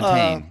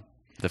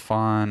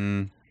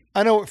Fontaine.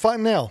 I know,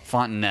 Fontanelle.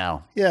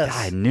 Yes. God,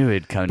 I knew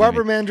it'd come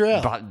Barbara to me.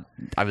 Mandrell.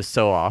 I was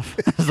so off.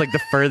 I was like the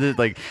furthest,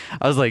 like,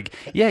 I was like,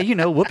 yeah,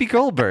 Whoopi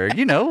Goldberg,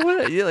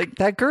 like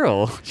that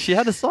girl. She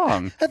had a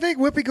song. I think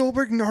Whoopi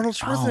Goldberg and Arnold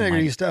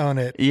Schwarzenegger used to own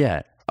it.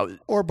 Yeah.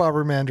 Or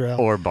Barbara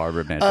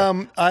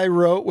Mandrell. I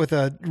wrote with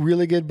a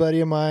really good buddy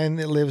of mine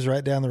that lives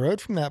right down the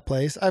road from that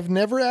place. I've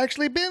never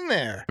actually been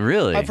there.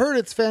 Really? I've heard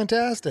it's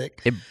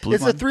fantastic.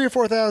 It's a 3,000 or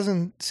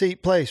 4,000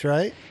 seat place,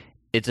 right?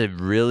 It's a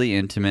really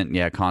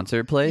intimate,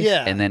 concert place.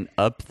 Yeah. And then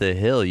up the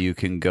hill, you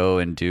can go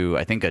and do,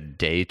 I think, a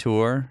day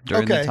tour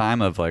during the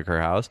time of like her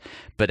house.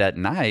 But at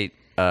night,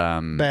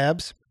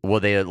 Babs. Well,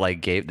 they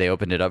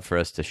opened it up for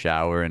us to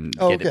shower and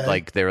get it.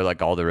 Like, they were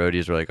like, all the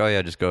roadies were like, oh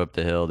yeah, just go up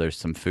the hill. There's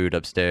some food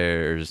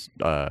upstairs.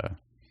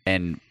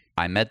 And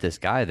I met this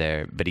guy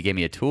there, but he gave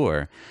me a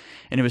tour,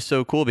 and it was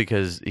so cool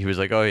because he was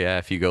like, oh yeah,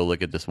 if you go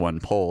look at this one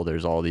pole,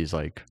 there's all these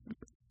like,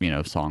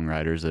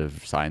 songwriters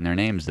have signed their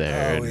names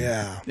there. Oh,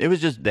 yeah. It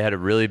was just, they had a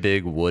really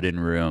big wooden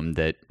room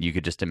that you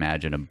could just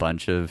imagine a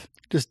bunch of...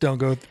 Just don't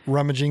go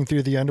rummaging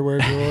through the underwear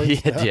drawer.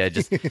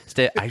 just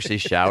stay. I actually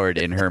showered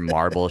in her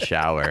marble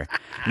shower.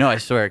 No, I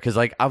swear, because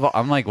like,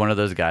 I'm like one of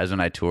those guys when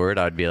I toured,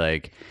 I'd be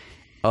like,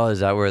 oh, is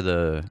that where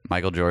the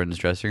Michael Jordan's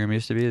dressing room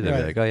used to be? They'd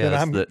be like, oh yeah,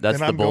 that's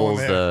the Bulls.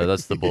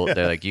 That's the Bulls.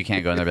 They're like, you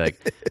can't go in there. Be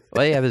like,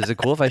 well, yeah, but is it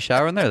cool if I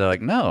shower in there? They're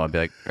like, no. I'd be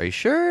like, are you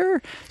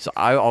sure? So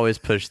I always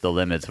pushed the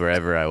limits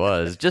wherever I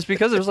was, just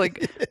because it was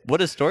like,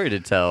 what a story to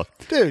tell,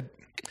 dude.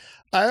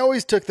 I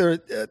always took the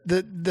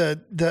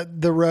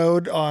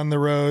road on the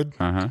road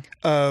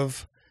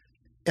of,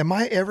 am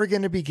I ever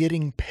going to be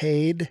getting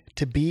paid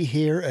to be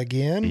here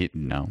again?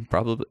 No,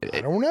 probably.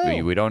 I don't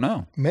know. We don't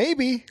know.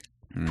 Maybe.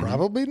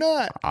 Probably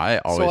not. I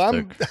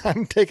always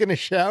I'm taking a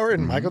shower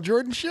in Michael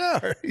Jordan's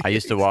shower. I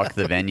used to walk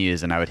the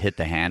venues and I would hit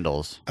the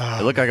handles.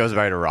 It looked like I was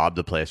about to rob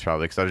the place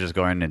probably because I was just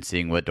going and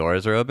seeing what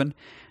doors are open.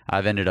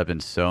 I've ended up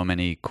in so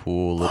many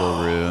cool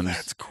little rooms.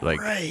 That's great.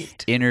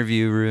 Like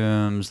interview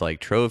rooms, like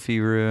trophy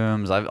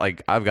rooms.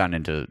 I've gotten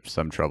into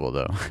some trouble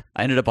though.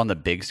 I ended up on the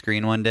big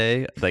screen one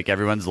day. Like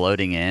everyone's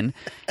loading in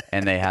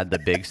and they had the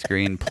big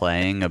screen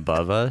playing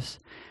above us.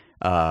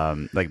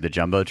 Like the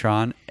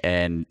Jumbotron,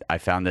 and I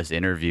found this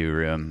interview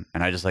room,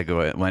 and I just like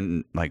went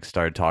and like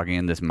started talking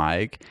in this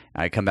mic.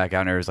 I come back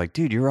out and it was like,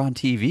 dude, you're on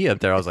TV up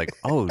there. I was like,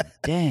 oh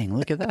dang,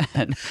 look at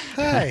that.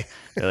 Hi.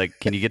 They're like,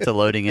 can you get to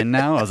loading in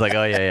now? I was like,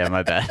 oh, yeah,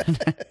 my bad.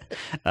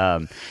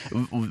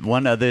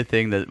 One other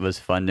thing that was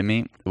fun to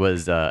me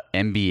was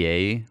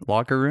NBA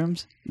locker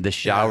rooms. The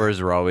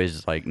showers were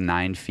always like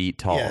 9 feet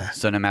tall. Yeah.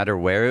 So no matter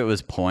where it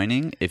was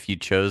pointing, if you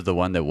chose the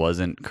one that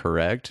wasn't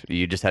correct,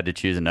 you just had to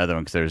choose another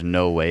one because there's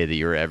no way that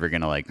you were ever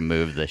going to like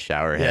move the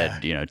shower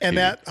head, And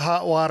that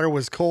hot water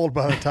was cold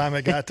by the time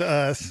it got to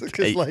us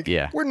because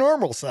we're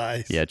normal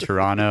size. Yeah,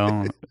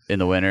 Toronto in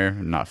the winter,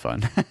 not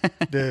fun.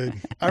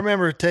 Dude, I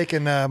remember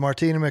taking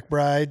Martina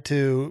McBride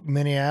to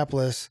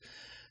Minneapolis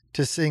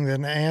to sing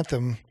the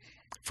anthem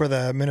for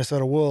the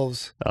Minnesota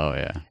Wolves. Oh,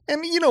 yeah.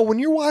 And, when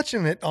you're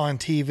watching it on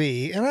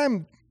TV, and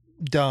I'm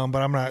dumb,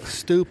 but I'm not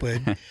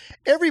stupid,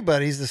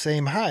 everybody's the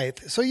same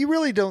height. So you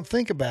really don't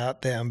think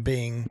about them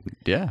being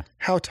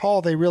how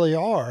tall they really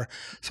are.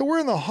 So we're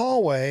in the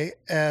hallway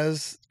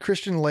as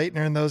Christian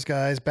Laettner and those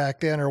guys back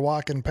then are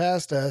walking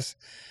past us,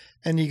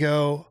 and you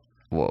go,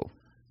 whoa.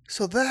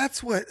 So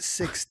that's what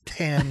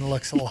 6'10"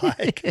 looks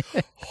like.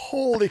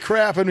 Holy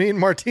crap. And me and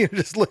Martina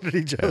just looked at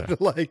each other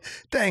like,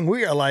 dang,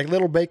 we are like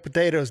little baked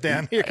potatoes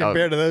down here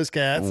compared to those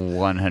cats.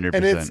 100%.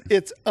 And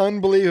it's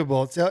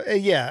unbelievable. So,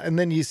 and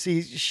then you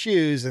see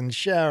shoes and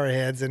shower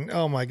heads and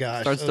oh my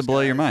gosh. Starts to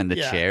blow your mind. The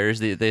chairs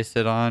that they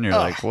sit on, you're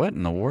like, what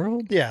in the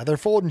world? Yeah, they're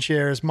folding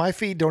chairs. My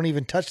feet don't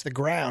even touch the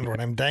ground when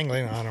I'm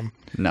dangling on them.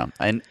 No.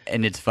 And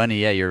it's funny.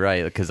 Yeah, you're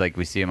right. Because like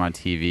we see him on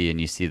TV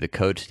and you see the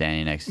coach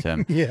standing next to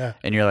him. Yeah.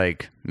 And you're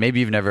like,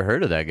 maybe you've never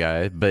heard of that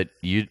guy, but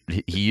he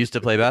used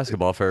to play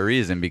basketball for a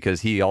reason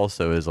because he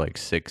also is like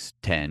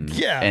 6'10".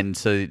 Yeah. And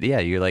so,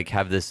 you like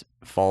have this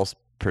false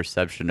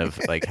perception of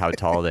like how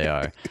tall they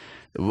are.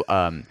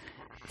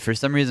 For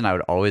some reason, I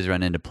would always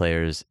run into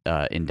players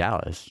in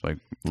Dallas, like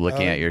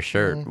looking at your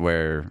shirt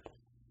where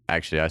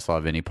actually I saw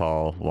Vinnie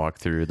Paul walk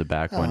through the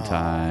back one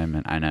time.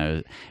 And I know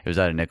it was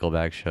at a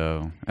Nickelback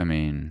show. I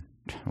mean,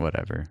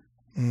 whatever.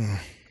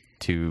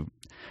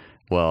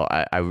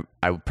 I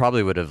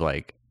probably would have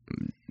like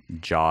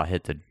jaw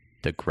hit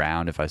the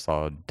ground if I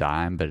saw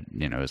Dime, but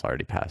it was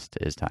already past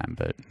his time.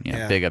 But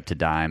big up to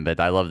Dime. But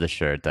I love the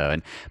shirt though,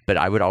 but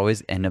I would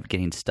always end up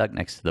getting stuck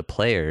next to the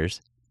players.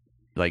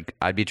 Like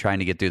I'd be trying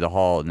to get through the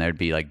hall, and there'd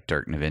be like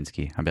Dirk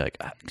Nowitzki. I'd be like,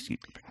 excuse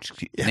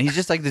me. And he's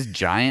just like this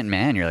giant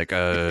man. You're like,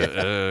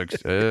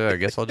 I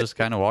guess I'll just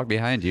kind of walk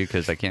behind you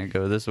because I can't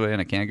go this way and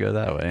I can't go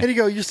that way. And you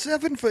go, you're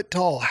 7 foot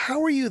tall.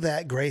 How are you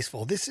that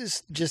graceful? This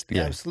is just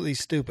absolutely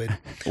stupid.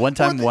 One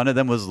time, one of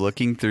them was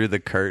looking through the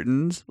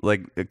curtains,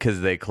 like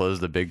because they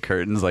closed the big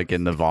curtains, like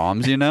in the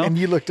Voms, And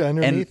you looked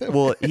underneath him.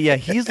 Well, yeah,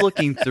 he's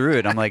looking through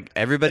it. I'm like,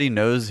 everybody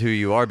knows who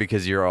you are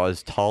because you're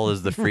as tall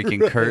as the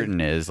freaking curtain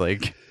is.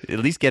 Like, at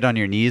least get on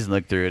your knees and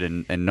look through it,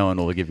 and no one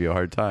will give you a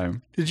hard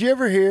time. Did you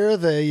ever hear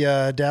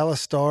the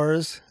Dallas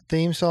Stars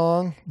theme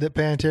song that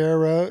Pantera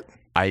wrote?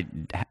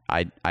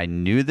 I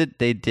knew that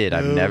they did.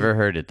 I've never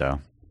heard it though.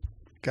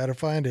 Gotta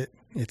find it.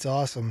 It's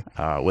awesome.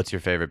 What's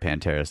your favorite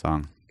Pantera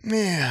song?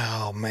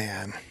 Oh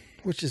man,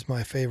 which is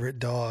my favorite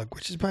dog?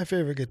 Which is my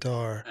favorite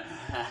guitar?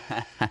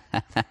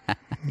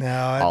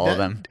 All of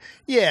them.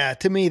 Yeah,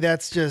 to me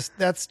that's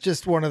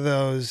just one of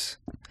those.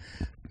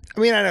 I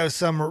mean, I know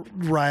some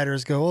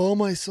writers go, "Oh,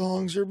 my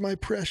songs are my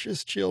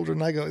precious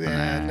children." I go,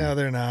 no,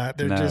 they're not.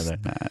 They're just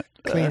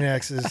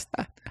Kleenexes.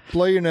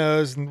 Blow your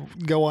nose and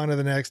go on to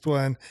the next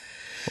one.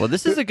 Well,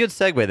 this is a good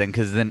segue then,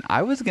 because then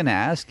I was going to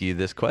ask you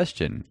this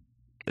question.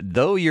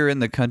 Though you're in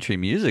the country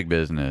music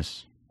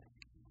business,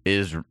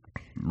 is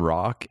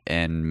rock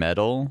and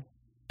metal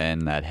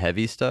and that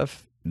heavy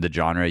stuff the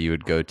genre you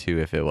would go to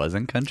if it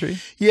wasn't country?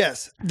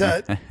 Yes.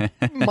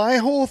 My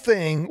whole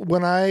thing,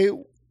 when I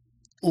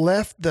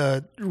left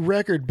the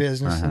record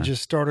business and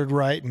just started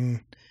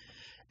writing,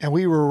 and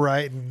we were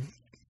writing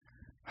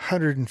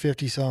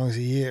 150 songs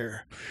a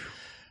year.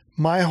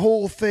 My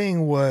whole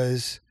thing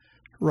was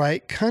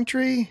write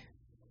country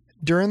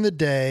during the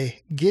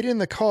day, get in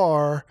the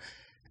car,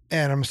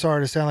 and I'm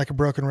sorry to sound like a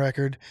broken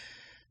record,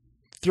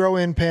 throw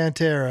in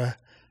Pantera,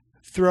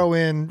 throw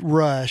in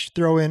Rush,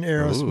 throw in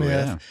Aerosmith. Ooh,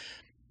 yeah.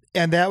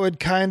 And that would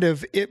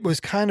it was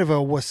kind of a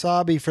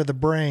wasabi for the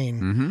brain.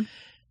 Mm-hmm.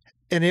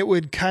 And it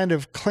would kind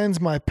of cleanse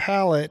my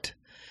palate.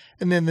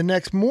 And then the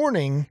next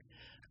morning,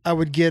 I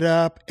would get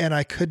up and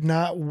I could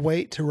not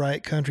wait to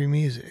write country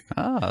music.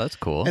 Oh, that's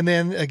cool. And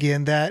then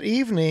again that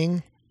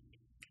evening,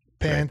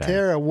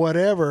 Pantera,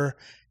 whatever,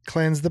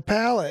 cleanse the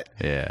palate.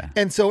 Yeah.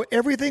 And so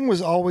everything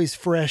was always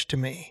fresh to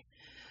me.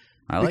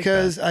 I like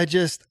because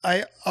that.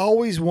 I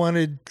always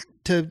wanted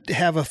to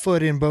have a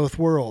foot in both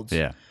worlds.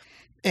 Yeah.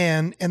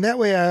 And that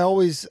way I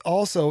always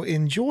also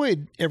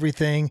enjoyed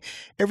everything.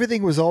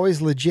 Everything was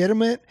always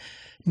legitimate.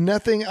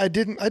 Nothing, I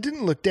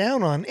didn't look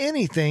down on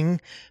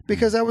anything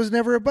because I was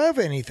never above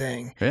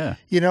anything. Yeah.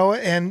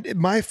 And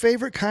my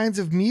favorite kinds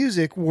of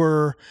music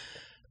were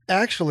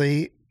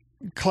actually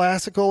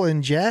classical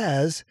and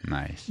jazz.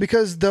 Nice.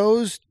 Because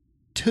those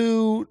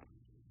two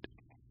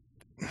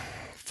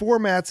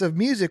formats of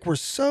music were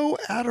so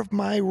out of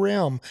my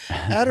realm,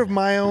 out of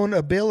my own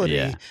ability.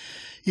 Yeah.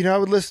 I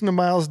would listen to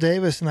Miles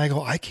Davis and I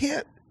go, I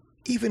can't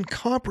even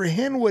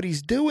comprehend what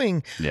he's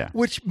doing,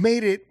 which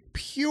made it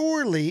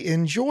purely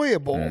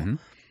enjoyable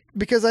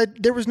because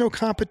there was no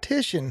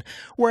competition.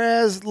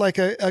 Whereas like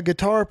a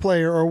guitar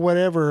player or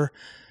whatever,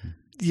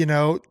 you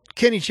know,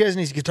 Kenny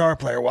Chesney's a guitar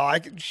player. Well, I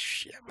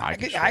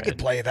could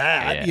play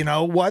that. Yeah. You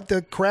know, what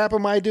the crap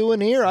am I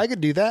doing here? I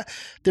could do that.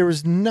 There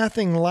was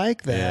nothing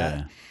like that.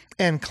 Yeah.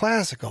 And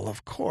classical,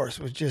 of course,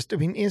 was just, I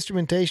mean,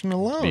 instrumentation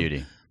alone.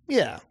 Beauty.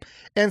 Yeah.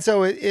 And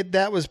so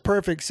that was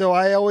perfect. So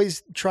I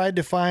always tried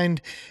to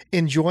find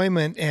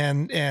enjoyment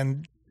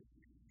and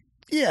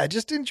yeah,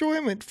 just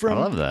enjoyment from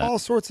all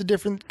sorts of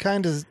different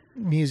kinds of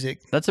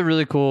music. That's a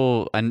really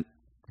cool, and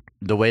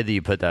the way that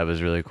you put that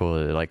was really cool.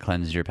 It like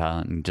cleansed your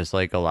palate and just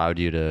like allowed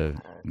you to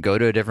go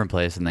to a different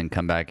place and then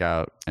come back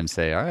out and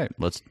say, all right,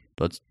 let's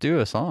do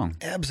a song.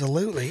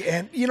 Absolutely.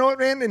 And you know what,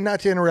 man, and not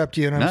to interrupt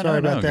you, and I'm sorry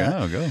about that.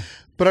 No, go.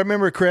 But I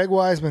remember Craig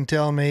Wiseman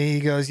telling me, he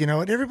goes, you know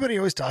what, everybody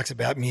always talks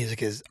about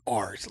music as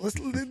art.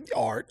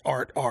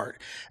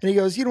 Art. And he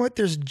goes, you know what,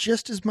 there's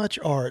just as much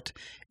art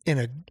in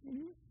a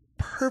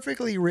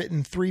perfectly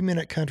written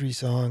 3-minute country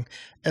song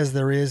as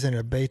there is in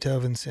a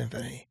Beethoven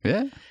symphony.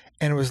 Yeah.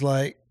 And it was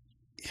like,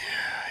 yeah,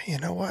 you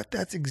know what,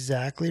 that's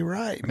exactly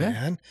right,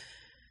 man.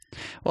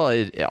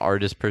 Well,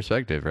 artist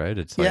perspective, right?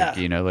 It's like,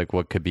 you know, like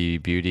what could be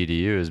beauty to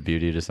you is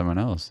beauty to someone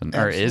else,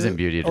 or isn't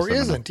beauty to someone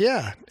else. Or isn't,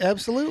 yeah,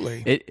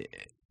 absolutely.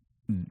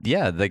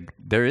 Yeah, like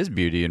there is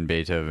beauty in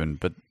Beethoven,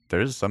 but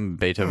there's some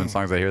Beethoven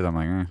songs I hear that I'm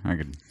like, I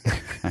could,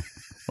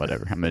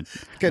 whatever.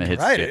 Couldn't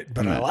write it,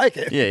 but I like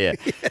it. Yeah.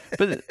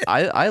 But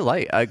I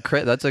like,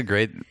 that's a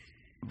great,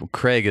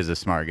 Craig is a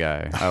smart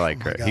guy. I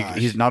like Craig.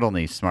 He's not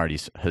only smart,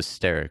 he's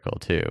hysterical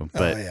too.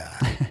 But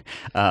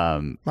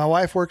my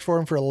wife worked for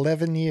him for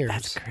 11 years.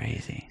 That's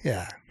crazy.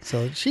 Yeah.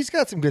 So she's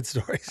got some good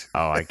stories.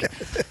 Oh, I get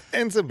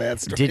and some bad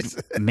stories.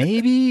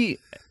 Maybe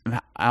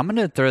I'm going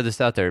to throw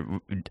this out there.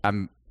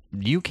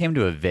 You came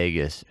to a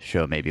Vegas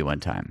show maybe one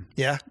time.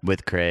 Yeah.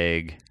 With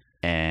Craig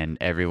and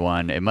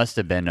everyone. It must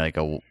have been like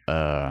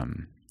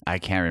I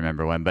can't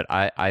remember when, but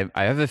I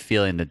have a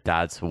feeling that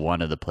that's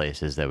one of the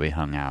places that we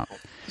hung out.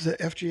 Is it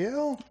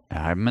FGL?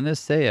 I'm going to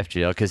say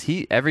FGL because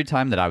every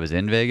time that I was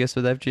in Vegas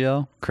with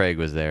FGL, Craig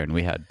was there and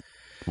we had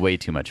way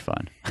too much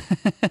fun.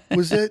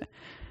 Was it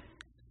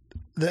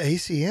the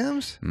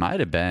ACMs? Might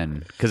have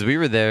been because we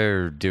were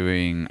there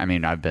doing,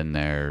 I've been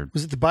there.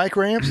 Was it the bike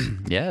ramps?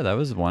 Yeah, that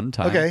was one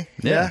time. Okay.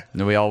 Yeah.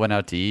 And we all went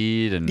out to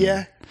eat and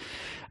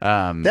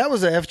that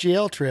was a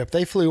FGL trip.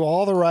 They flew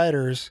all the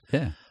riders.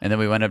 Yeah. And then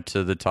we went up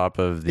to the top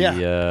of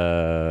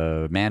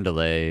the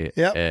Mandalay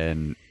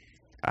and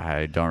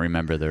I don't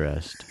remember the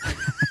rest.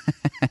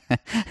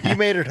 You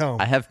made it home.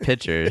 I have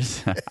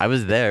pictures. I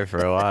was there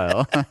for a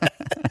while.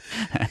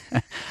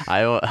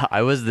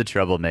 I was the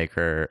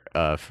troublemaker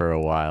for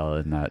a while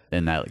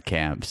in that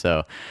camp.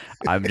 So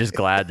I'm just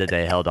glad that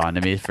they held on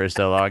to me for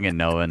so long and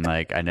knowing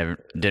like I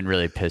didn't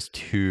really piss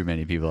too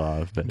many people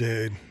off. But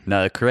dude,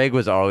 no, Craig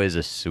was always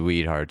a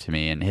sweetheart to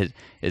me. And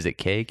is it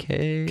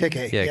KK?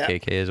 KK. Yeah,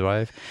 KK, his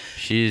wife.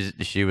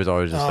 She was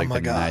always just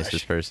the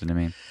nicest person to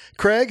me.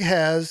 Craig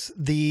has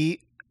the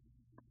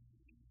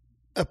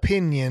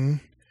opinion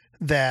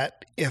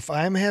that if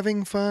I'm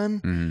having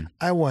fun,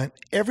 I want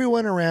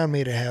everyone around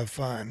me to have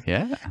fun.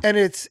 Yeah. And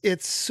it's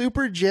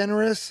super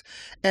generous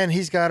and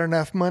he's got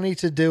enough money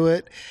to do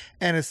it.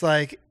 And it's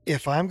like,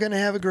 if I'm going to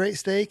have a great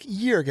steak,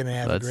 you're going to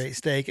have a great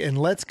steak and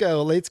let's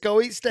go eat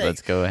steak.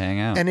 Let's go hang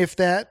out. And if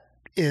that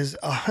is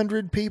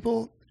 100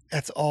 people,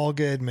 that's all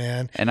good,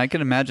 man. And I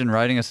can imagine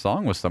writing a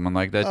song with someone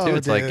like that too.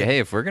 It's like, hey,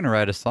 if we're going to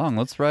write a song,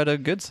 let's write a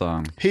good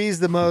song. He's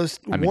the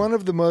one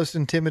of the most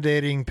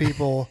intimidating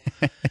people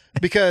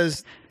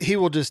because he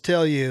will just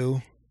tell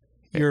you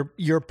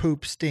your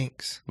poop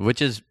stinks. Which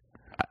is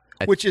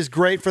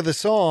great for the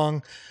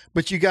song,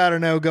 but you got to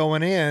know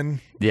going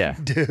in. Yeah.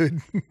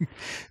 Dude,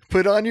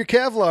 put on your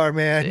Kevlar,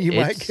 man. You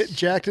might get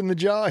jacked in the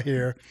jaw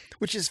here,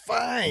 which is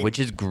fine. Which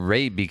is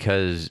great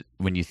because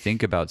when you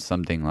think about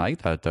something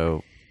like that,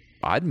 though,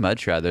 I'd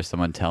much rather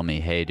someone tell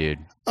me, hey, dude.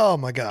 Oh,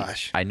 my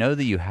gosh. I know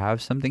that you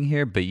have something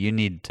here, but you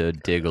need to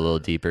dig a little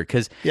deeper.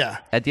 Because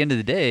at the end of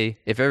the day,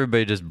 if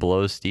everybody just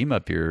blows steam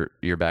up your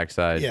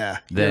backside,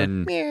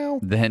 then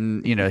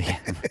you know,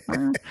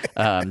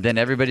 then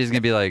everybody's going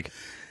to be like,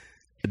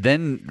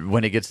 then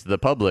when it gets to the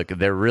public,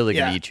 they're really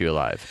going to eat you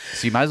alive.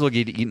 So you might as well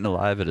get eaten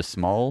alive at a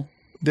small.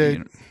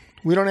 Dude,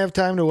 we don't have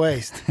time to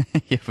waste.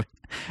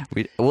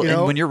 And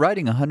when you're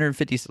writing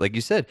 150, like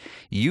you said,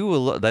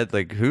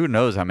 who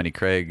knows how many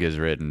Craig has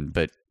written,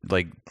 but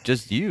like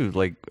just you,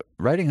 like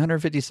writing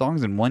 150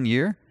 songs in 1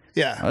 year.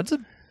 Yeah.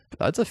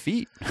 That's a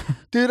feat.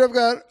 Dude, I've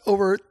got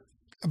over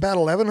about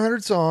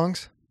 1,100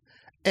 songs.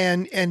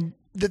 And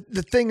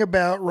the thing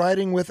about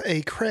writing with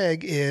a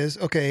Craig is,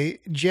 okay,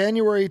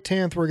 January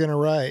 10th, we're going to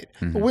write.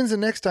 Well, when's the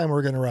next time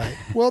we're going to write?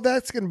 Well,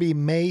 that's going to be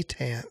May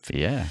 10th.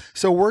 Yeah.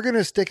 So we're going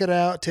to stick it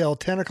out till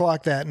 10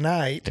 o'clock that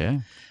night. Yeah.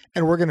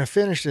 And we're going to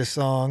finish this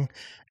song.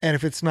 And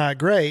if it's not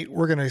great,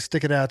 we're going to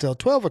stick it out till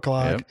 12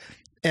 o'clock. Yep.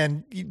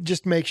 And you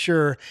just make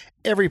sure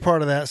every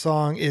part of that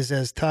song is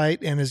as tight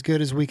and as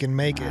good as we can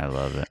make it. I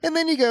love it. And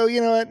then you go,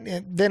 you know what?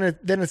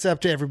 Then it's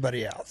up to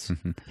everybody else.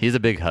 He's a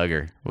big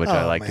hugger, which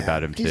I liked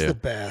about him too. He's the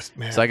best,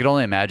 man. So I could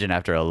only imagine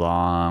after a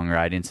long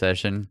riding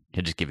session,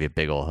 he'll just give you a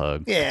big old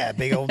hug. Yeah,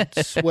 big old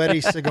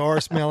sweaty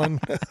cigar smelling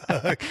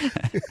hug.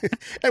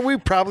 And we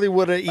probably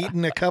would have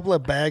eaten a couple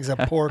of bags of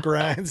pork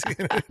rinds.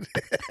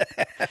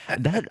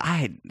 That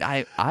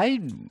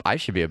I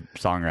should be a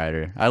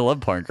songwriter. I love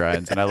pork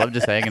rinds and I love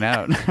just hanging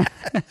out.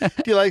 Do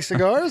you like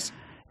cigars?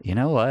 You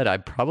know what? I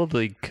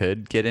probably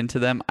could get into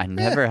them. I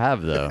never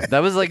have though. That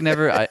was like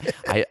never.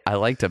 I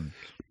like to,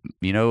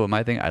 you know,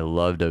 my thing. I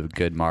loved a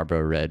good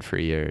Marlboro Red for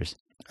years,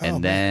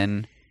 and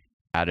then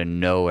out of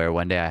nowhere,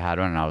 one day I had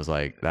one, and I was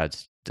like,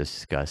 "That's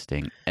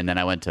disgusting." And then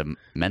I went to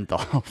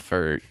menthol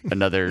for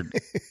another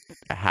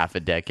half a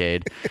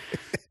decade.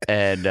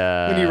 And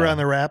when you were on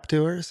the rap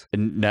tours?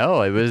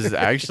 No, it was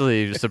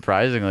actually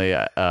surprisingly.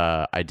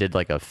 I did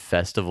like a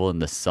festival in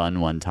the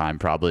sun one time,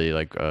 probably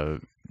like a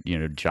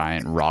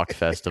giant rock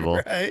festival,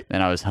 right.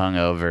 And I was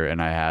hungover,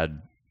 and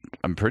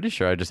I'm pretty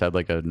sure I just had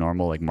like a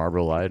normal like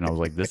Marlboro Light, and I was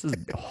like, "This is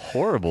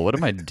horrible. What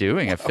am I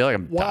doing? I feel like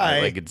I'm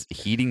dying. Like it's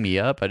heating me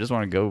up. I just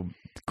want to go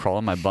crawl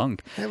in my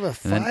bunk." I have a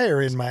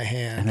fire in my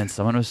hand. And then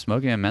someone was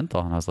smoking a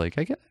menthol, and I was like,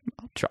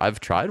 I've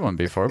tried one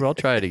before, but I'll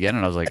try it again.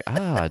 And I was like,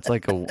 it's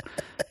like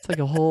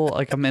a whole,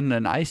 like I'm in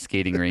an ice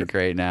skating rink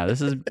right now.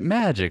 This is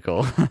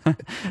magical.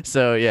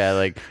 So yeah,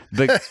 like,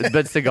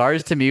 but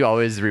cigars to me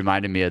always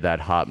reminded me of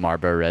that hot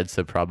Marlboro Red.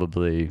 So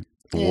probably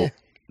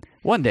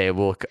one day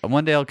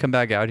I'll come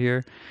back out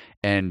here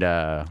and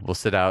we'll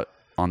sit out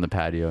on the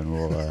patio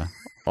and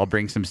I'll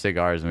bring some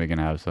cigars and we can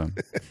have some.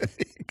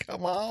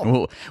 Come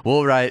on.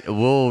 We'll write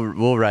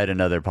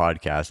another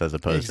podcast as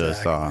opposed to a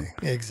song.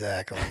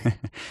 Exactly.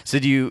 So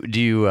do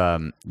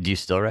you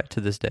still write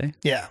to this day?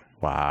 Yeah.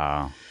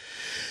 Wow.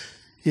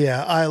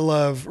 Yeah, I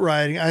love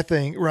writing. I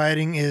think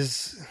writing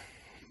is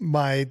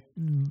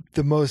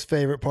the most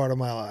favorite part of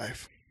my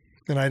life.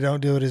 And I don't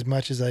do it as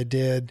much as I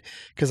did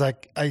because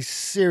I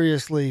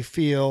seriously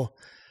feel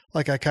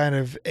like I kind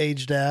of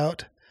aged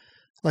out.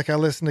 Like I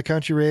listen to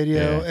country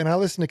radio and I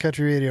listen to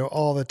country radio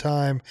all the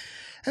time.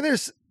 And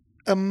there's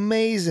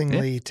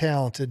amazingly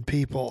talented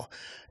people.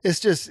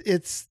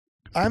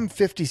 I'm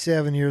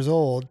 57 years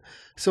old,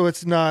 so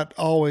it's not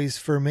always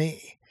for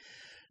me.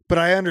 But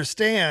I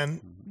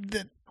understand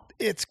that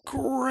it's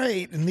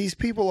great and these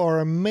people are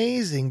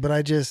amazing, but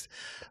I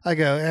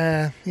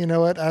go, you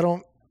know what?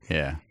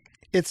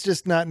 It's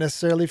just not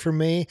necessarily for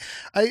me.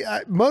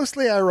 I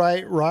mostly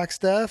write rock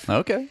stuff.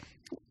 Okay.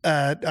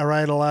 I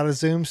write a lot of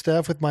Zoom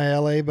stuff with my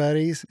LA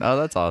buddies. Oh,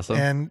 that's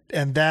awesome.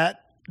 And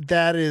that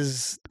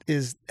is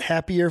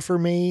happier for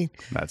me.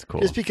 That's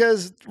cool. Just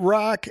because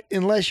rock,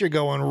 unless you're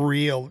going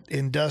real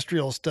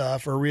industrial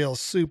stuff or real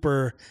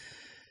super,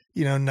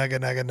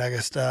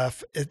 nugga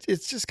stuff,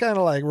 it's just kind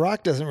of like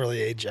rock doesn't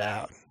really age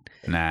out.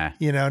 Nah.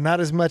 Not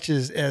as much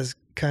as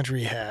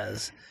country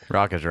has.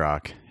 Rock is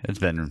rock.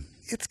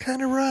 It's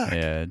kind of rock.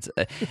 Yeah.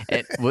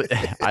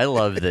 I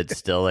love that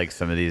still like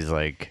some of these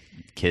like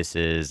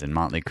Kisses and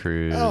Motley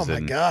Crue. Oh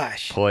my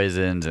gosh.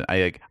 Poisons. And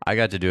I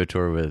got to do a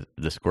tour with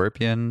the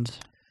Scorpions,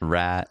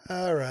 Rat,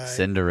 all right,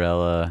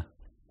 Cinderella.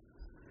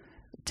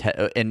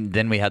 And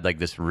then we had like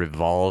this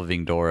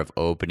revolving door of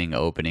opening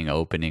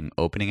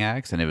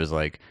acts. And it was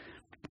like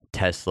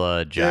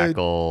Tesla,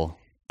 Jackal.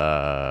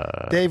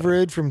 Dave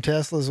Rude from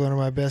Tesla is one of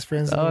my best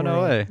friends in the world.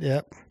 No way.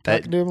 Yep.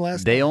 Talking to him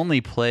last They night.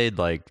 only played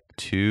like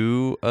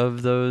 2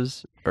 of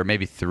those or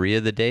maybe 3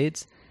 of the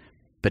dates.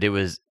 But it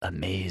was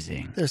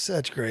amazing. They're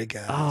such great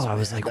guys. Oh, I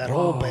was like, that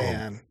whoa. whole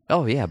band.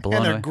 Oh yeah, blown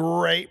And they're away.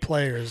 great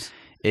players.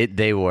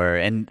 They were,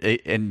 and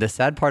the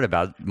sad part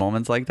about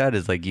moments like that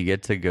is like you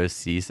get to go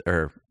see,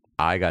 or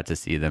I got to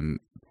see them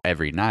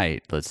every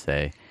night, let's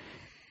say,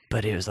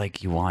 but it was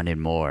like you wanted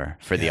more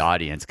for the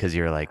audience because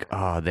you're like,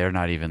 oh, they're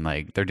not even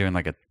like they're doing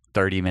like a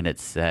 30-minute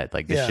set,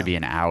 like this should be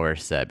an hour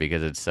set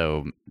because it's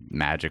so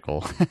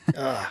magical.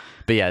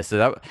 But yeah,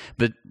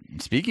 but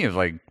speaking of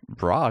like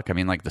rock, I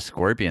mean like the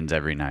Scorpions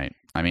every night.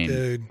 I mean,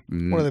 dude,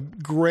 one of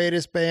the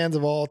greatest bands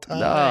of all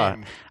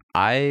time.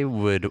 I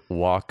would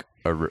walk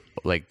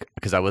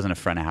because I wasn't a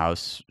front of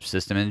house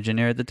system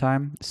engineer at the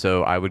time,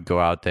 so I would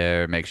go out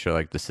there, make sure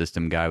like the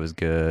system guy was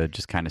good,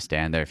 just kind of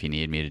stand there if he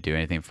needed me to do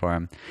anything for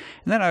him,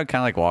 and then I would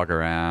kind of like walk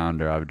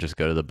around, or I would just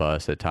go to the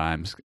bus at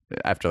times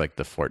after like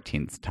the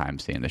 14th time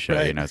seeing the show.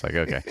 Right. It's like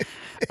okay,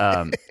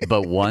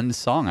 but one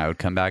song I would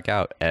come back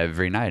out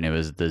every night, and it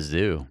was The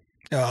Zoo.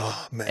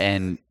 Oh man!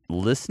 And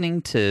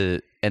listening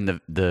to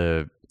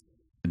the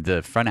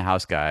front of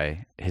house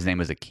guy, his name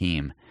was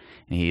Akeem,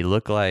 and he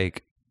looked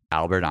like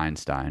Albert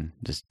Einstein,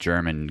 this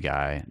German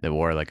guy that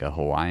wore like a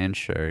Hawaiian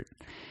shirt,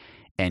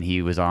 and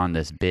he was on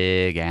this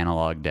big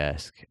analog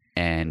desk,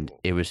 and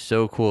it was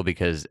so cool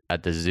because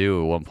at the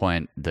zoo at one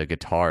point the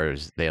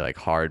guitars, they like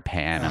hard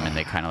pan them and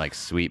they kind of like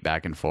sweep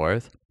back and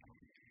forth,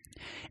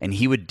 and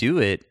he would do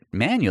it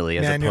manually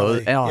as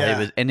opposed it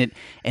was and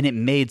it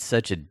made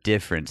such a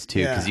difference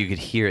too because you could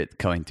hear it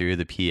going through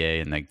the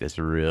PA and like this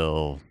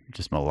real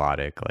just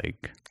melodic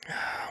like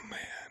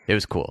It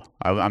was cool.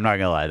 I'm not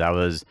gonna lie. That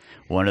was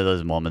one of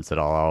those moments that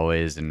I'll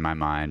always, in my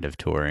mind of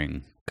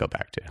touring, go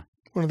back to.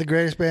 One of the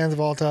greatest bands of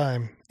all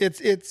time.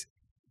 It's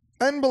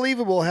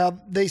unbelievable how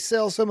they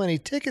sell so many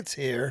tickets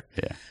here.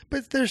 Yeah.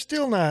 But they're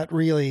still not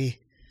really.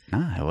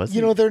 Nah, it wasn't.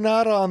 You know, they're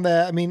not on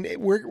that. I mean,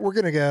 we're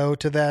gonna go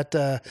to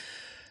that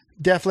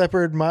Def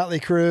Leppard, Motley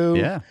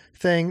Crue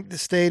thing, the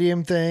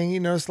stadium thing.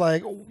 You know, it's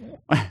like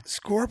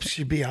Scorps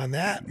should be on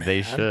that, man.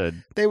 They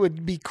should. They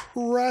would be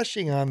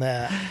crushing on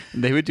that.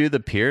 They would do the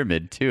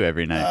pyramid too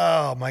every night.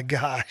 Oh my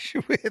gosh,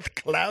 with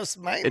Klaus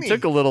Meine. It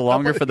took a little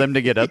longer for them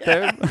to get up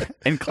there.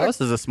 And Klaus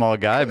is a small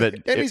guy,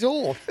 but he's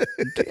old.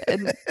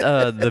 And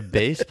the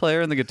bass player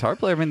and the guitar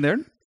player, I mean,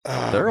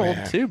 they're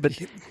old too, but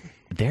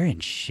they're in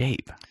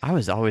shape. I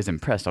was always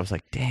impressed. I was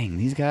like, dang,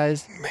 these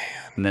guys. Man.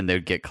 And then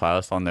they'd get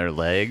Klaus on their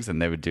legs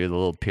and they would do the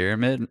little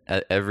pyramid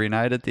every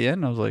night at the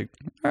end. I was like,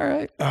 all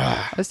right,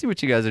 I see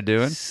what you guys are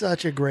doing.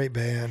 Such a great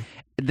band.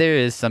 There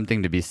is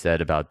something to be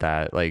said about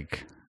that.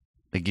 Like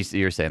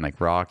you're saying,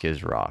 like rock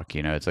is rock.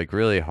 You know, it's like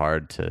really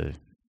hard to,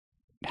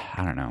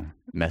 I don't know,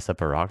 mess up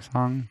a rock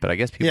song. But I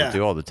guess people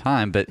do all the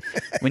time. But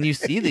when you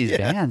see these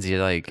bands,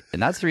 you're like, and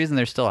that's the reason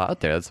they're still out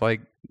there. That's like,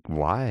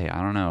 why?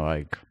 I don't know.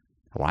 Like,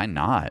 why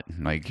not?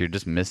 Like, you're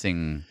just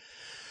missing.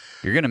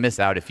 You're going to miss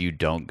out if you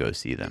don't go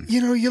see them.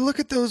 You know, you look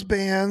at those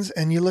bands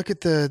and you look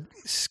at the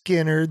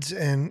Skynyards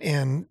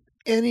and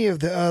any of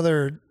the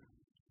other,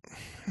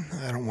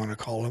 I don't want to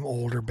call them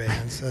older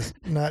bands. That's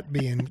not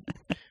being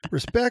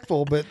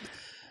respectful, but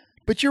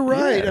you're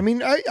right. Yeah. I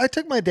mean, I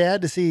took my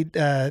dad to see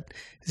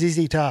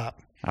ZZ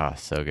Top. Oh,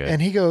 so good.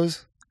 And he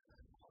goes,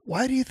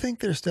 why do you think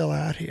they're still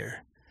out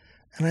here?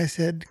 And I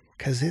said,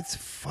 because it's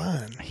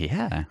fun.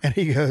 Yeah. And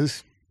he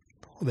goes,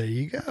 well, there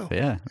you go.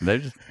 Yeah.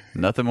 There's just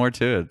nothing more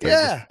to it. They're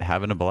just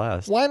having a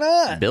blast. Why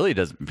not? Billy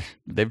does.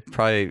 They've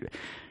probably,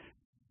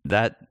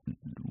 that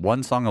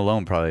one song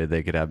alone, probably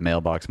they could have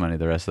mailbox money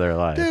the rest of their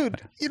life.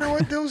 Dude, you know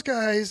what? Those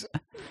guys,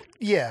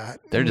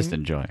 they're just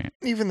enjoying it.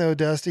 Even though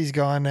Dusty's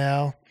gone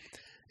now,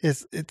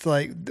 it's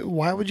like,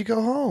 why would you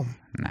go home?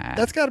 Nah.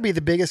 That's got to be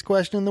the biggest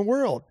question in the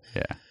world.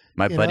 Yeah.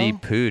 My buddy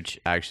Pooch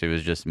actually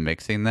was just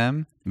mixing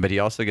them, but he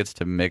also gets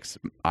to mix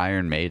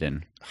Iron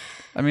Maiden.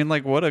 I mean,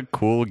 like, what a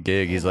cool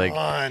gig. He's like,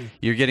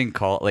 you're getting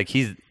called, like,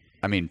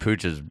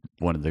 Pooch is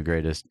one of the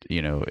greatest,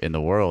 in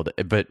the world.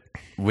 But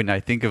when I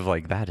think of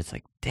like that, it's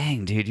like,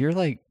 dang, dude,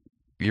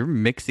 you're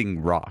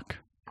mixing rock.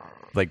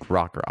 Like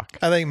rock.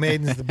 I think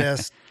Maiden's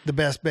the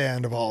best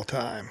band of all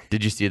time.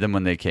 Did you see them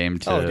when they came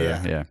to? Oh,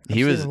 yeah.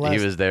 He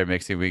was there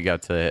mixing. We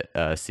got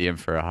to see him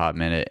for a hot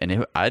minute,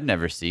 and I'd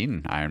never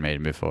seen Iron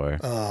Maiden before.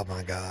 Oh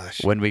my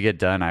gosh! When we get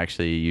done, I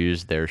actually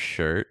used their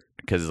shirt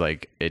because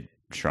like it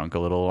shrunk a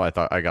little. I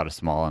thought I got a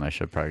small, and I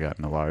should have probably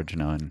gotten a large,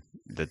 knowing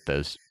that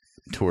those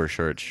tour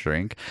shirts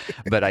shrink.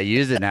 But I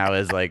use it now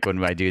as like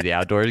when I do the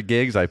outdoor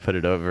gigs, I put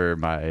it over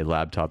my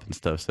laptop and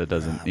stuff so it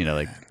doesn't,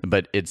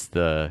 but it's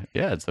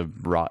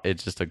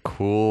it's just a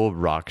cool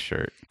rock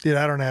shirt. Dude,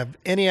 I don't have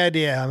any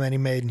idea how many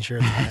Maiden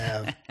shirts I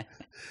have.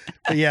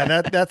 But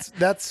yeah,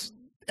 that's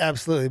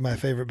absolutely my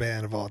favorite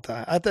band of all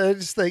time. I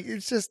just think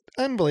it's just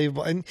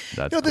unbelievable. And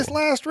this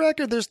last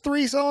record, there's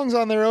 3 songs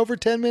on there over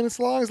 10 minutes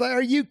long. It's like,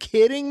 are you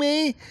kidding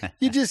me?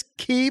 You just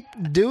keep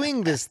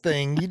doing this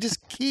thing. You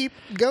just keep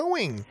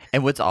going.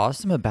 And what's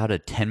awesome about a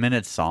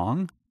 10-minute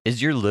song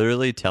is you're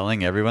literally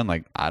telling everyone,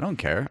 like, I don't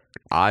care.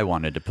 I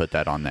wanted to put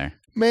that on there.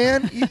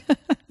 Man,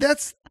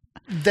 that's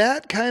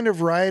that kind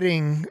of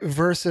writing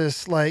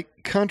versus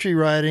like country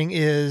writing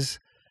is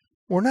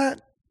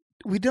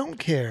we don't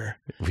care.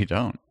 We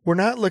don't. We're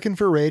not looking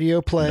for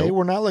radio play. Nope.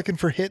 We're not looking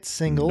for hit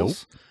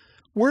singles.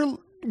 Nope.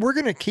 We're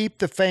going to keep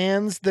the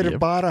fans that have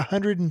bought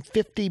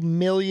 150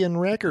 million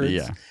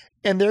records,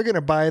 and they're going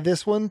to buy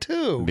this one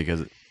too.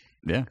 Because,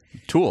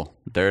 Tool.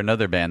 They're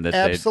another band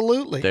that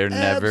they're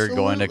never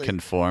going to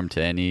conform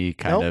to any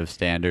kind of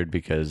standard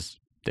because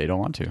they don't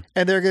want to.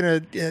 And they're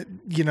going to,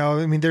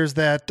 there's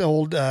that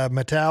old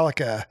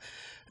Metallica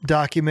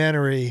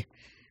documentary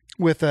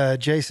with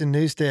Jason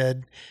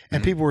Newsted,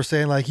 and people were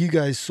saying like, you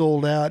guys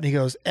sold out, and he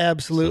goes,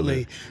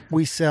 absolutely.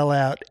 We sell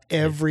out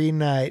every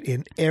night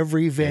in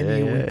every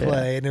venue we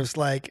play. And it was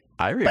like,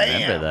 I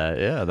remember that.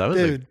 Yeah, that was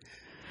dude.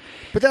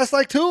 But that's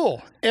like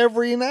Tool.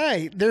 Every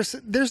night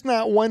there's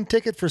not one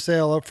ticket for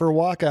sale up for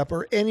walk up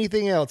or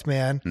anything else,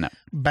 man. No.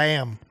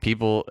 Bam.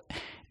 People,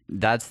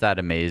 that's that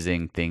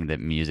amazing thing that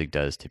music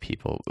does to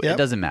people. Yep. It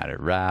doesn't matter,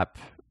 rap,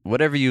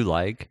 whatever you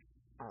like.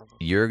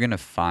 You're going to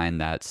find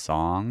that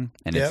song,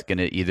 and it's going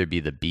to either be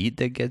the beat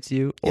that gets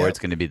you or it's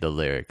going to be the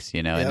lyrics,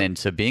 And then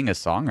so being a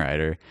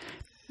songwriter,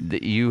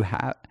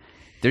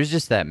 there's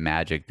just that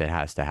magic that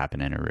has to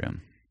happen in a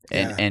room.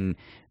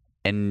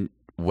 And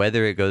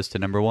whether it goes to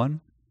number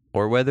 1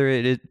 or whether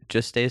it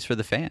just stays for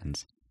the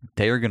fans,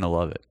 they are going to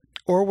love it.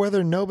 Or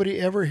whether nobody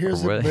ever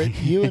hears it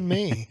but you and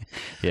me.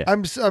 Yeah.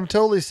 I'm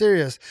totally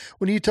serious.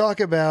 When you talk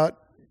about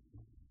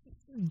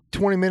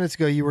 20 minutes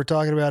ago, you were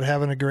talking about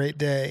having a great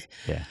day.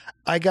 Yeah.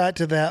 I got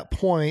to that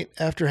point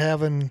after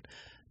having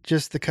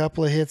just the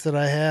couple of hits that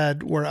I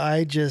had where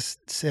I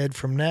just said,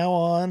 from now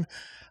on,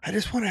 I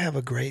just want to have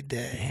a great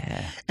day.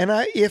 Yeah. And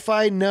if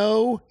I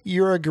know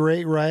you're a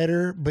great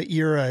writer, but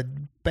you're a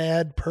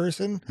bad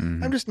person,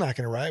 I'm just not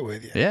going to write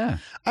with you. Yeah.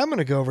 I'm going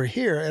to go over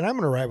here and I'm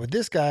going to write with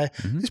this guy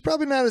who's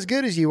probably not as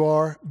good as you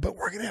are, but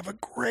we're going to have a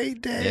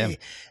great day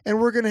and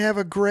we're going to have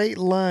a great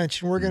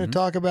lunch and we're going to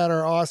talk about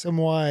our awesome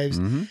wives.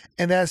 And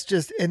that's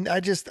just, and I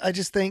just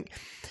think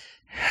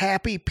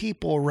happy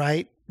people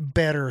write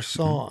better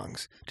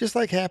songs, just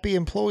like happy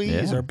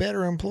employees are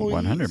better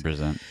employees.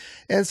 100%.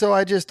 And so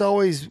I just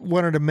always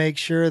wanted to make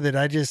sure that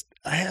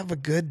I have a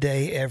good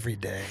day every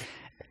day.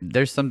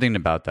 There's something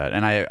about that.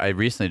 And I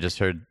recently just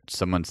heard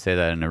someone say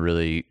that in a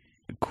really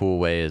cool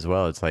way as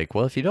well. It's like,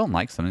 well, if you don't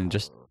like something,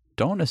 just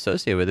don't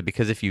associate with it,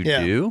 because if you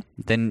do,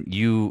 then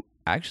you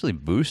actually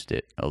boost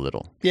it a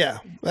little. Yeah,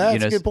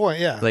 that's a good point.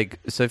 Yeah. Like,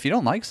 so if you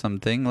don't like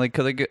something, like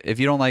if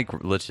you don't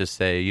like, let's just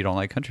say you don't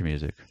like country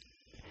music,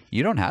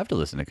 you don't have to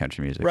listen to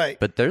country music. Right.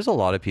 But there's a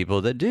lot of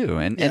people that do.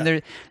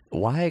 And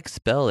why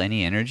expel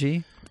any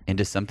energy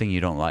into something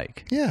you don't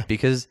like? Yeah.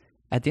 Because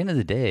at the end of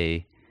the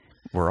day,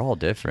 we're all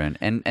different.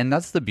 And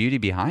that's the beauty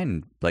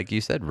behind, like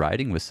you said,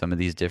 writing with some of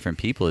these different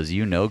people is,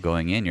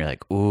 going in, you're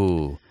like,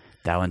 ooh,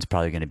 that one's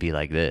probably going to be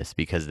like this,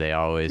 because they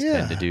always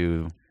tend to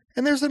do.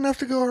 And there's enough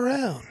to go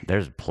around.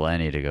 There's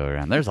plenty to go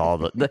around. There's all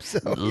the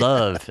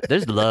love.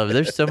 There's love.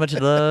 There's so much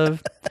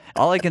love.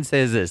 All I can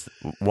say is this: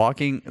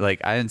 walking,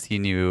 like I haven't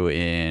seen you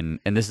in,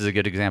 and this is a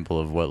good example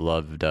of what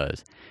love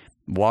does.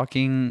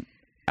 Walking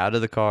out of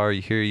the car,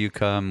 here you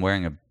come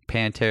wearing a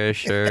Pantera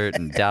shirt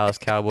and Dallas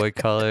Cowboy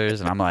colors,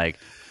 and I'm like,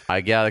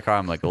 I get out of the car,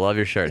 I'm like, love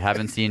your shirt.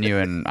 Haven't seen you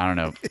in, I don't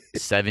know,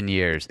 7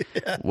 years.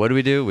 Yeah. What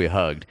do? We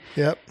hugged.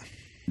 Yep.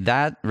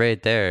 That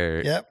right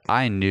there,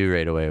 I knew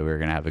right away we were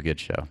going to have a good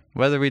show.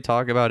 Whether we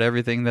talk about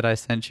everything that I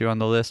sent you on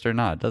the list or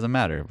not, doesn't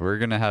matter. We're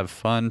going to have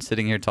fun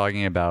sitting here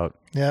talking about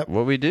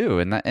what we do.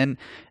 And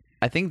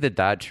I think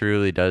that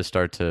truly does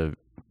start to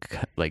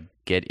like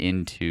get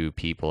into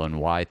people, and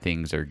why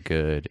things are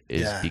good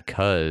is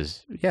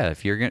because,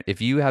 if you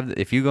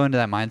go into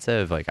that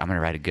mindset of like, I'm going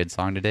to write a good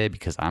song today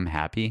because I'm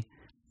happy,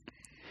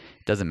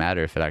 it doesn't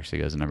matter if it actually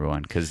goes to number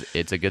one, because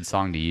it's a good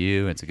song to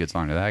you. It's a good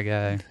song to that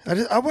guy.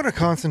 I want to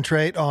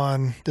concentrate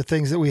on the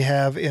things that we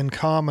have in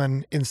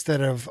common instead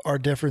of our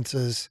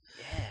differences,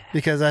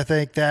 because I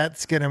think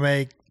that's going to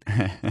make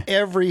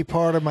every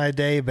part of my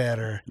day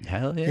better.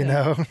 Hell yeah.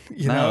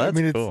 You know, I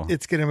mean, cool.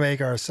 It's going to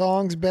make our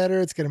songs better.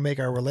 It's going to make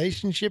our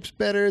relationships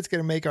better. It's going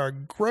to make our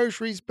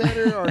groceries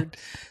better, our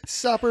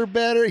supper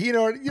better. You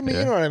know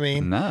what I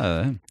mean?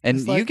 No. And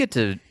you get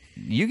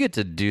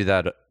to do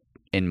that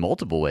in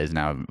multiple ways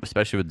now,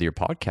 especially with your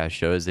podcast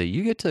shows, that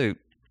you get to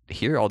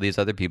hear all these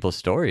other people's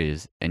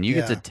stories and you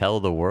get to tell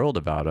the world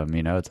about them.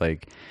 You know, it's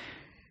like,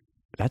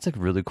 that's a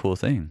really cool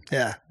thing.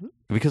 Yeah.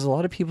 Because a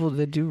lot of people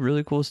that do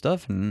really cool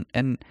stuff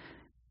and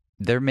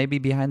they're maybe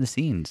behind the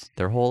scenes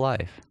their whole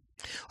life.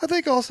 I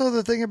think also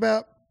the thing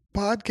about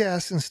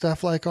podcasts and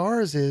stuff like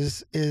ours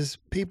is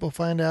people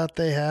find out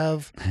they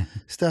have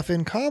stuff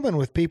in common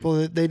with people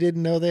that they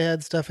didn't know they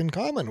had stuff in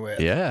common with.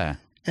 Yeah.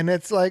 And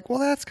it's like, well,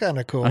 that's kind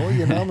of cool.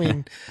 You know, I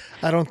mean,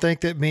 I don't think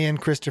that me and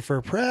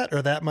Christopher Pratt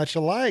are that much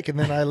alike. And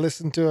then I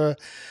listen to a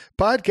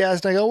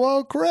podcast and I go,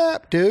 well,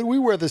 crap, dude, we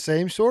wear the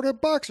same sort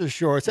of boxer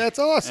shorts. That's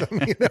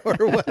awesome,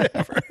 or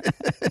whatever.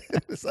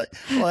 It's like,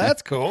 well,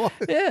 that's cool.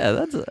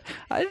 Yeah,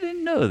 I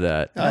didn't know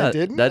that. I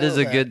didn't That know is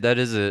that. That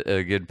is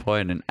a good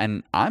point.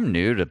 And I'm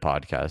new to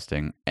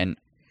podcasting, and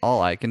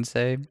all I can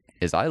say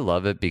is I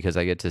love it because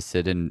I get to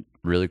sit in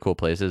really cool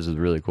places with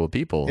really cool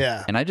people.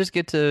 Yeah. And I just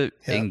get to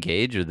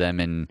engage with them.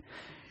 And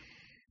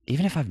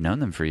even if I've known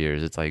them for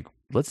years, it's like,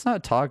 let's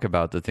not talk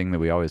about the thing that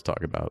we always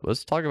talk about.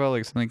 Let's talk about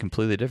like something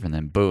completely different.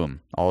 Then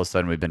boom, all of a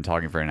sudden we've been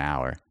talking for an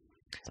hour.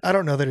 I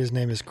don't know that his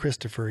name is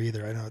Christopher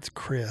either. I know it's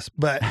Chris,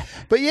 but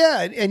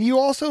yeah. And you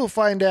also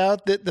find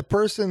out that the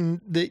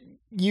person that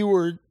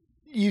you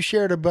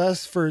shared a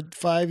bus for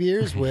 5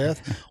 years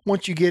with,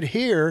 once you get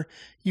here,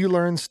 you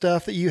learn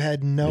stuff that you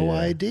had no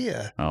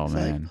idea. Oh, it's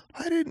man.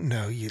 like, I didn't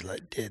know you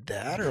did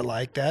that or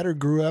like that or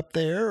grew up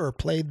there or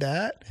played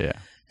that. Yeah.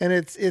 And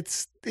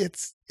it's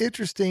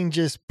interesting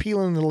just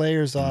peeling the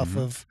layers off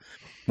of.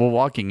 Well,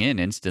 walking in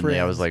instantly,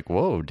 I was friends. like,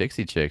 whoa,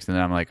 Dixie Chicks. And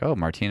then I'm like, oh,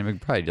 Martina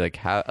McBride. Like,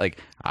 how, like,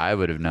 I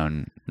would have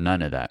known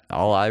none of that.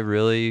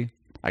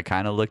 I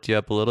kind of looked you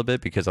up a little bit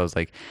because I was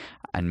like,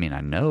 I mean, I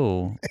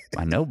know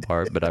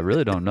Bart, but I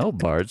really don't know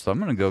Bart. So I'm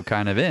going to go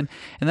kind of in.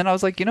 And then I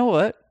was like, you know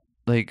what?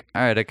 Like,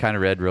 all right, I kind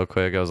of read real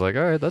quick. I was like,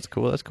 all right, that's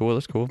cool. All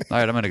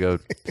right, I'm going to go.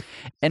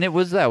 And it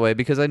was that way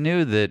because I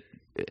knew that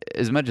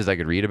as much as I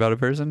could read about a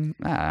person,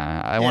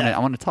 I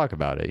want to talk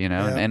about it, you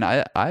know? Yeah. And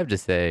I have to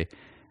say,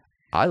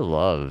 I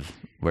love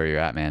where you're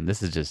at, man.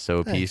 This is just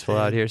so peaceful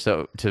out here.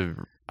 So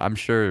I'm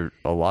sure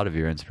a lot of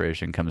your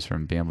inspiration comes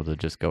from being able to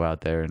just go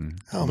out there and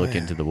look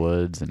into the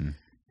woods. And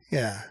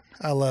Yeah,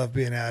 I love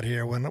being out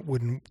here.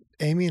 When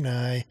Amy and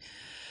I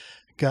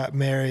got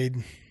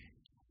married,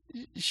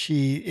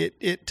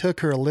 it took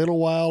her a little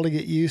while to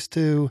get used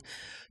to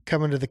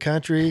coming to the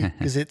country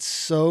because it's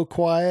so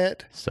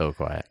quiet. So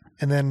quiet.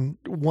 And then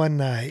one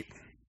night,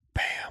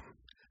 bam,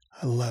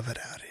 I love it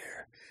out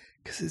here.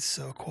 because it's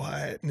so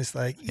quiet. And it's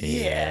like,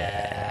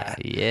 yeah.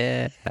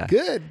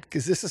 Good,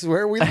 because this is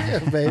where we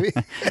live, baby.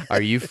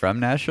 Are you from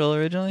Nashville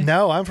originally?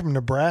 No, I'm from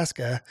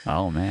Nebraska.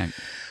 Oh, man.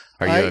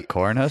 Are you a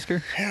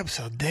Cornhusker?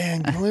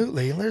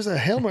 Absolutely. There's a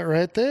helmet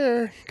right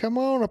there. Come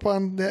on up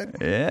on that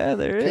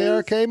there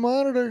is. KRK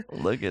monitor.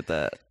 Look at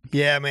that.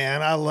 Yeah,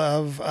 man. I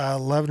love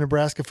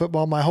Nebraska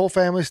football. My whole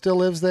family still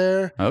lives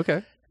there.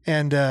 Okay.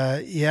 And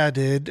yeah,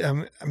 dude.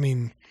 I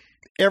mean,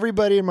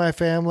 everybody in my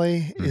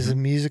family is a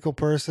musical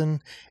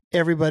person.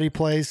 Everybody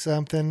plays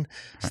something.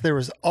 So there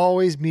was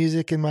always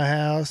music in my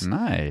house.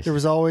 Nice. There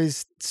was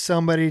always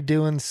somebody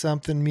doing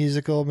something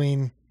musical. I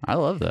mean, I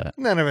love that.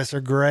 None of us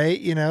are great,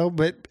 you know,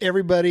 but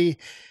everybody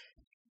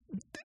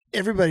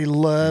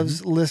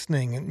loves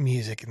listening to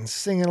music and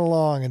singing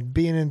along and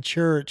being in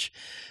church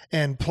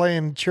and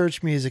playing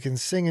church music and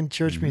singing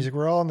church music.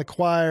 We're all in the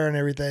choir and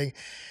everything.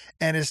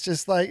 And it's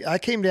just like, I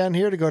came down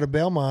here to go to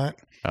Belmont.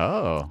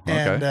 Oh,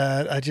 okay. And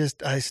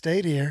I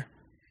stayed here.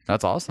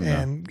 That's awesome.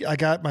 And I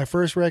got my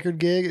first record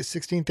gig at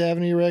 16th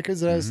Avenue Records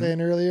that I was saying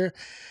earlier.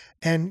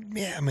 And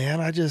yeah, man,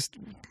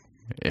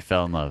 it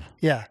fell in love.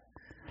 Yeah.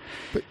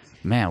 But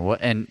man, what?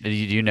 And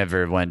you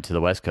never went to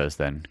the West Coast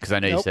then? Because I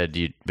know you said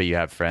but you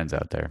have friends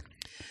out there.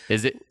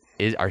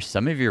 Are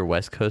some of your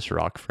West Coast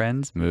rock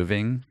friends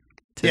moving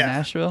to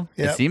Nashville?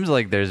 Yep. It seems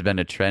like there's been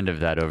a trend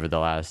of that over the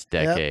last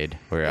decade.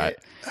 Where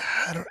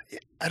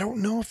I don't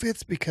know if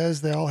it's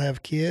because they all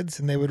have kids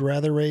and they would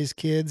rather raise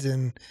kids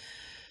in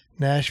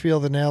Nashville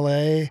than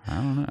L.A. I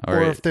don't know.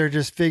 Or if they're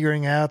just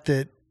figuring out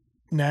that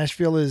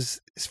Nashville is,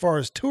 as far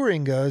as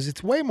touring goes,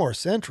 it's way more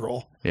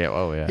central. Yeah.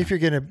 Oh, yeah. If you're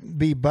going to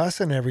be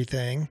bussing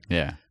everything.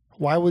 Yeah.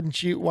 Why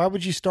would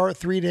you start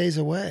 3 days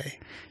away?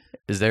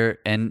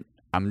 And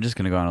I'm just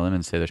going to go on a limb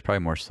and say there's probably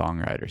more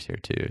songwriters here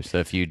too. So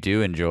if you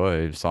do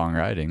enjoy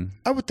songwriting.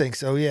 I would think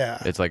so, yeah.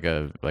 It's like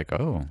now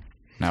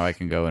I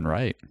can go and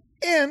write.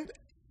 And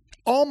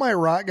all my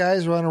rock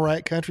guys want to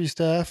write country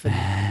stuff.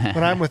 And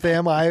when I'm with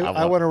them,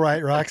 I want to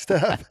write rock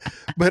stuff.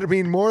 But I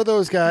mean, more of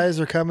those guys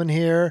are coming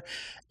here,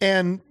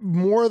 and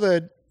more of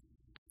the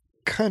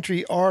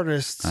country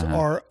artists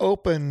are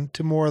open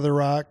to more of the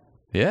rock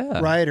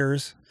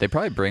writers. They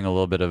probably bring a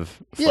little bit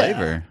of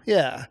flavor.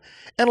 Yeah.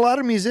 And a lot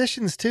of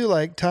musicians too,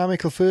 like Tommy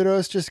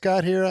Clafudos just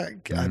got here.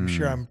 I'm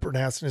sure I'm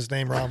pronouncing his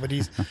name wrong, but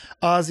he's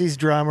Ozzy's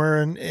drummer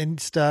and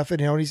stuff.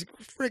 And, he's a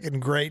freaking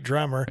great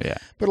drummer. Yeah.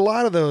 But a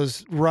lot of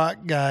those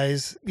rock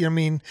guys,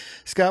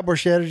 Scott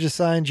Borchetta just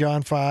signed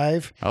John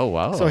 5. Oh,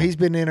 wow. So he's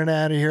been in and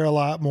out of here a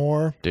lot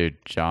more. Dude,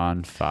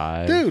 John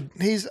 5. Dude,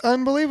 he's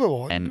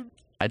unbelievable. And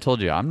I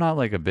told you, I'm not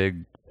like I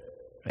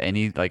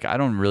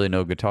don't really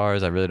know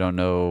guitars. I really don't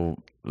know,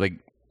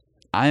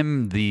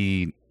 I'm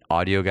the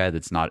audio guy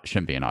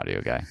shouldn't be an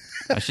audio guy.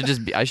 I should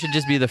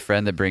just be the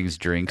friend that brings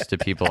drinks to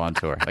people on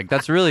tour.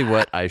 That's really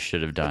what I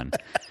should have done.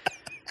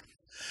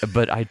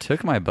 But I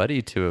took my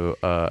buddy to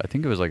I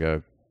think it was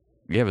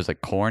it was like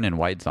Korn and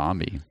White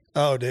Zombie.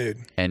 Oh, dude.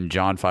 And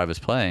John 5 was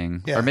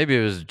playing. Yeah. Or maybe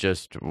it was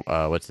just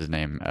what's his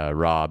name?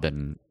 Rob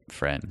and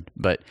friend.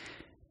 But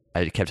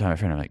I kept telling my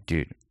friend, I'm like,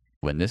 dude,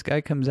 when this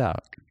guy comes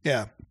out,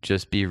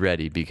 just be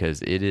ready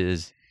because it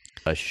is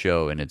a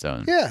show in its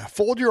own. Yeah,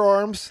 fold your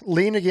arms,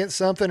 lean against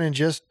something, and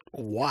just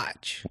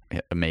watch.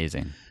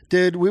 Amazing.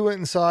 Dude, we went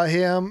and saw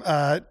him,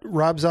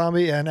 Rob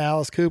Zombie and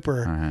Alice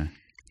Cooper,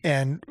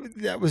 and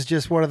that was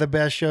just one of the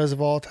best shows of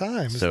all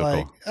time. It's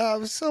cool. It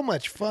was so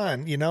much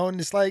fun,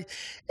 and it's like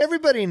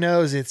everybody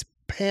knows it's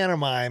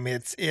pantomime,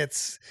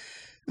 it's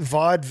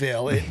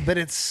vaudeville, but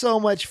it's so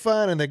much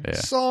fun, and the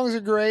songs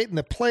are great, and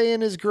the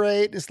playing is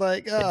great. It's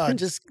like,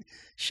 just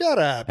shut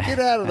up, get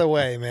out of the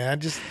way,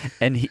 man.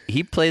 And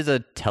he plays a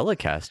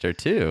Telecaster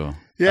too.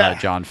 Yeah,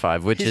 John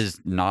 5, which is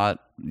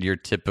not your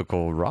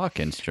typical rock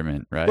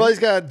instrument, right? Well, he's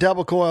got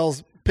double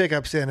coils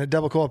pickups in it,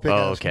 double coil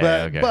pickups. Oh,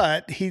 okay,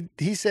 but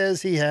he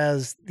says he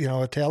has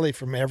a Tele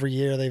from every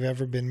year they've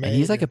ever been made. And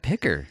he's like a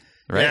picker.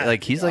 Right? Yeah.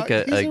 He's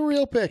a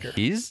real picker.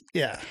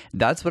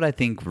 That's what I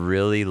think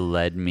really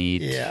led me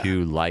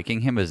to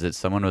liking him, is that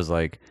someone was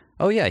like,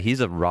 oh yeah, he's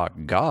a rock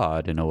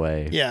god in a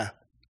way. Yeah.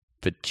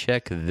 But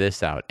check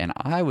this out. And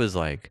I was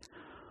like,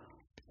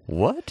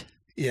 what?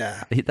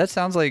 Yeah. That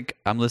sounds like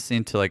I'm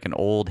listening to an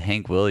old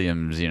Hank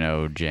Williams,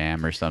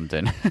 jam or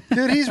something.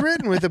 Dude, he's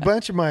written with a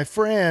bunch of my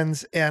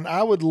friends, and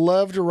I would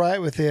love to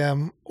write with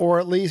him, or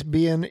at least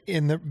be in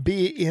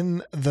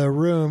the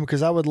room,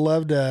 because I would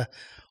love to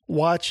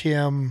watch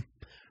him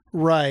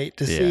write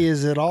to see,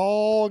 is it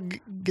all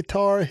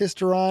guitar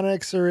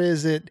histrionics, or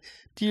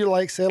do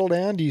you settle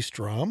down? Do you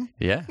strum?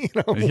 Yeah.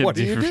 What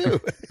do you do?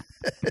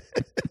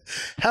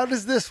 How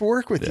does this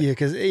work with you?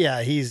 Because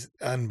he's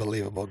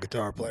unbelievable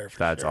guitar player.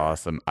 That's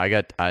awesome.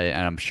 And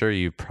I'm sure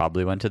you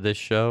probably went to this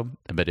show,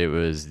 but it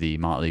was the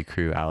Motley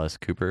Crue Alice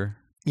Cooper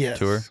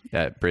tour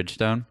at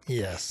Bridgestone.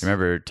 Yes.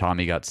 Remember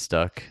Tommy got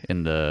stuck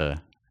in the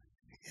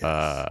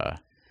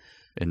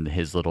in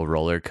his little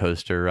roller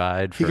coaster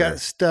ride. He got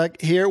stuck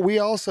here. We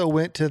also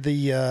went to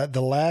the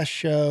last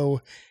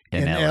show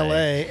in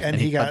LA, and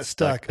he got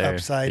stuck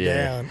upside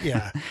down.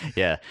 Yeah.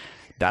 Yeah.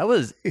 That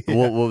was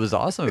what was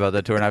awesome about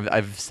that tour, and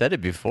I've said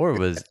it before,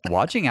 was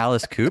watching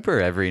Alice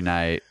Cooper every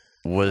night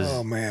was.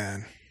 Oh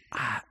man,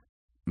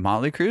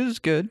 Motley Crue is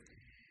good.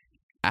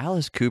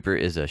 Alice Cooper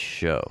is a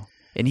show,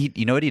 and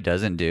you know what he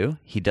doesn't do?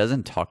 He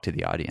doesn't talk to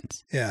the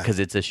audience. Yeah, because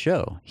it's a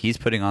show. He's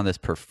putting on this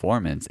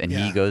performance, and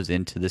he goes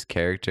into this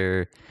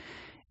character,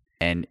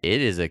 and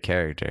it is a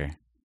character.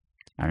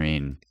 I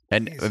mean,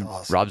 and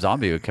awesome. Rob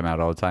Zombie would come out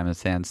all the time and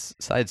stand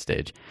side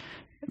stage.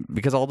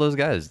 Because all those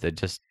guys,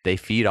 they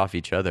feed off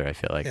each other. I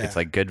feel like it's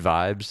like good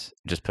vibes,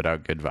 just put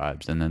out good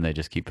vibes, and then they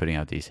just keep putting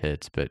out these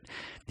hits. But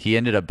he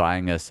ended up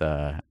buying us.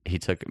 I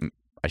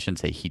shouldn't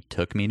say he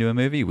took me to a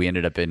movie. We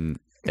ended up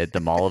at the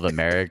Mall of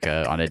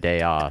America on a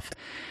day off,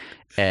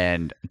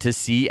 and to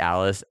see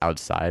Alice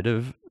outside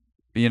of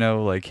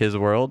like his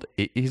world,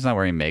 he's not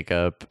wearing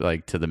makeup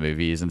like to the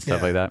movies and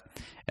stuff like that.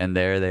 And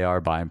there they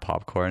are buying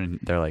popcorn, and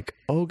they're like,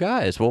 "Oh,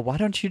 guys, well, why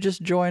don't you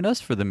just join us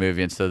for the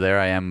movie?" And so there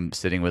I am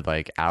sitting with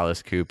like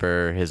Alice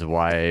Cooper, his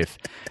wife,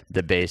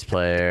 the bass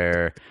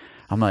player.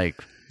 I'm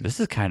like, this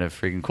is kind of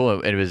freaking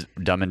cool. It was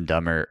Dumb and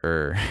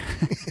Dumber.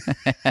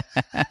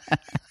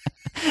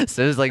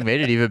 So it was like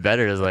made it even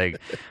better. It was like,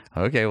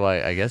 okay, well,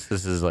 I guess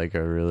this is like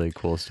a really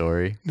cool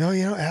story. No,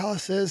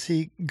 Alice says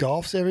he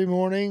golfs every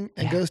morning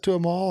and goes to a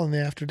mall in the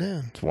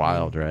afternoon. It's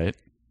wild, right?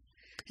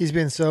 He's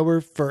been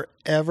sober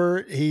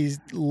forever. He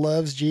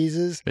loves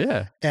Jesus.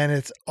 Yeah. And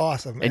it's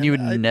awesome. And you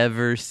would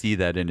never see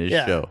that in his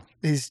show.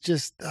 He's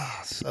just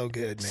so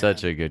good, man.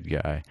 Such a good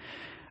guy.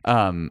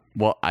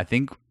 Well, I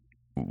think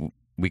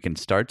we can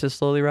start to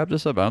slowly wrap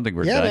this up. I don't think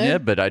we're done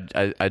yet, but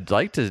I'd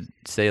like to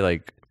say,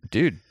 like,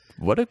 dude,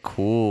 what a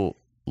cool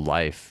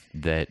life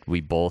that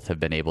we both have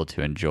been able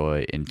to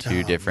enjoy in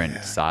two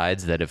different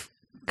sides that have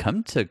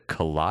come to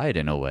collide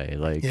in a way.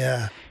 Like,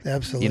 yeah,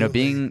 absolutely.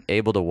 Being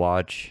able to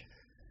watch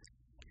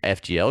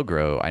FGL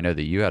grow, I know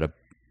that you had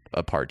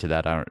a part to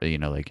that. I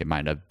don't, like it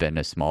might have been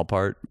a small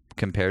part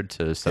compared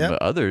to some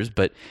others,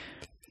 but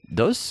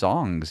those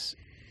songs,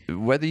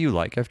 whether you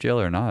like FGL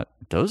or not,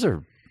 those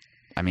are,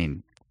 I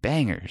mean,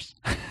 bangers.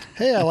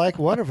 Hey, I like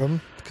one of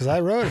them because I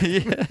wrote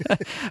it.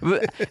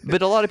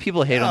 but a lot of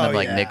people hate on them,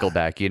 like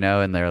Nickelback,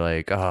 and they're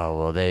like, oh,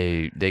 well,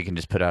 they can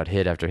just put out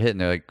hit after hit, and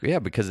they're like, yeah,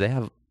 because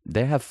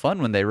they have fun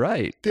when they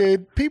write.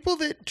 Dude, people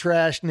that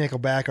trash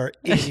Nickelback are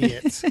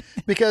idiots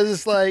because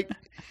it's like,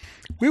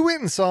 we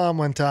went and saw him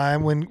one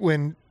time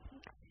when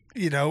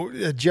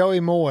Joey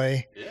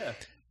Moy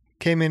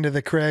came into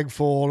the Craig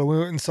fold, and we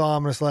went and saw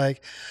him, and it's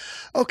like,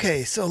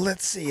 okay, so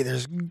let's see.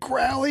 There's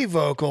growly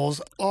vocals,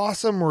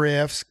 awesome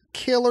riffs,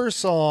 killer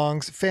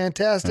songs,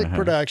 fantastic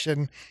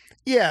production.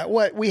 Yeah,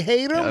 what? We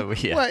hate him?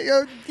 Yeah.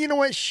 What? You know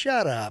what?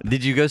 Shut up.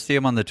 Did you go see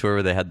him on the tour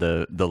where they had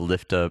the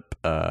lift up,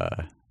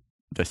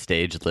 the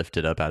stage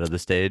lifted up out of the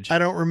stage? I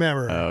don't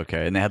remember. Oh,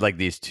 okay. And they had like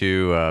these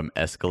two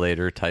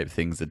escalator type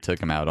things that took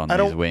him out on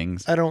these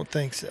wings. I don't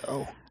think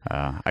so.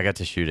 I got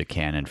to shoot a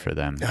cannon for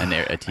them, and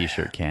a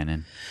t-shirt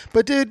cannon.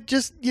 But dude,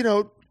 just,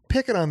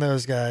 picking on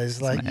those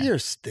guys, like, you're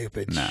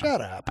stupid. No, shut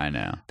up. I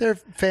know. They're a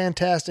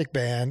fantastic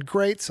band,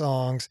 great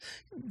songs,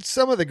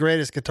 some of the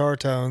greatest guitar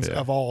tones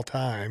of all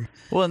time.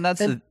 Well,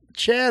 and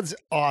Chad's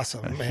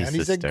awesome, man.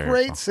 He's a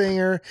great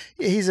singer.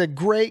 He's a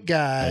great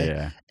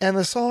guy, and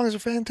the songs are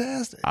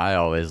fantastic. I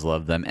always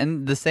love them,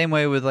 and the same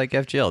way with like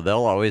FGL,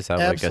 they'll always have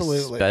like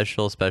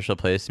a special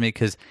place to me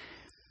because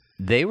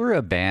they were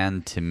a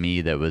band to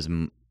me that was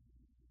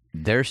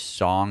their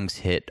songs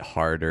hit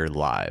harder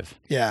live.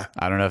 Yeah,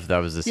 I don't know if that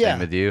was the same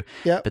with you.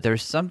 Yeah, but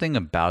there's something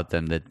about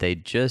them that they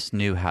just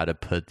knew how to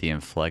put the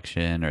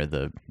inflection or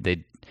the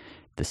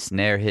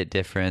snare hit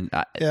different.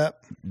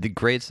 The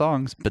great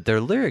songs, but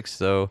their lyrics,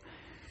 though,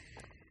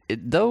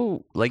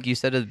 like you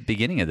said at the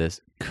beginning of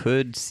this,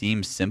 could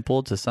seem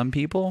simple to some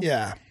people.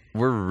 Yeah,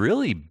 were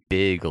really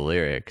big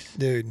lyrics,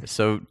 dude.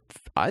 So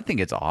I think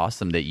it's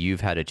awesome that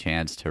you've had a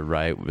chance to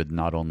write with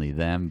not only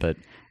them, but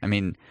I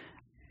mean,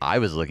 I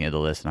was looking at the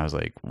list and I was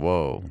like,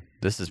 whoa,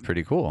 this is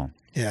pretty cool.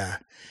 Yeah,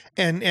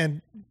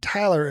 and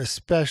Tyler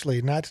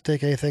especially, not to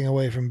take anything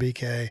away from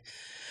BK,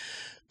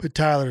 but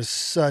Tyler is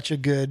such a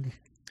good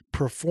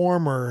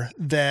performer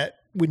that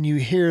when you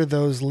hear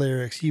those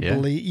lyrics, you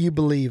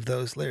believe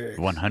those lyrics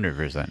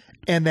 100%.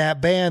 And that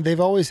band, they've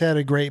always had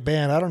a great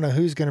band. I don't know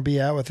who's going to be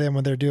out with them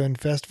when they're doing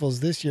festivals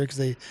this year because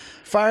they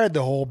fired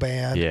the whole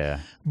band.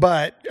 Yeah,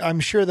 but I'm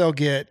sure they'll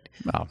get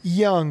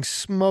young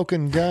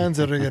smoking guns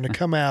that are going to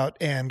come out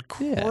and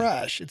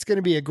crush. It's going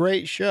to be a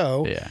great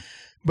show. Yeah,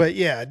 but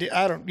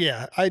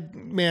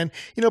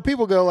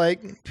people go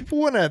like, people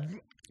want to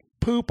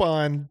poop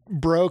on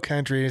bro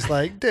country. It's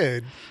like,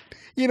 dude.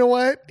 You know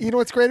what? You know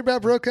what's great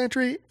about bro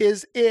country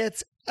is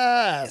it's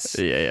us.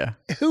 Yeah.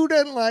 Who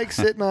doesn't like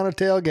sitting on a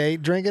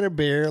tailgate, drinking a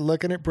beer,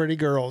 looking at pretty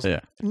girls? Yeah.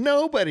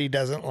 Nobody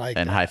doesn't like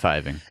and that.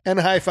 High-fiving. And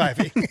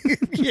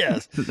high-fiving.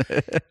 Yes.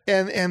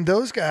 And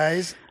those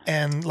guys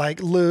And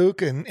like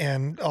Luke and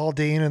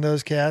Aldine and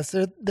those cats,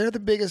 they're the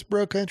biggest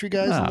bro country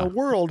guys in the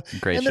world.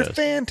 Great and shows. They're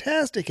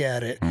fantastic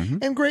at it.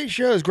 And great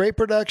shows, great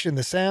production.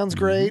 The sound's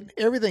great.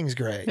 Everything's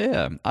great.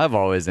 Yeah, I've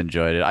always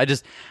enjoyed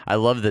it. I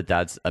love that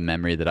that's a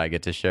memory that I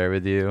get to share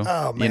with you.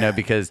 Oh, man. You know,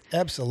 because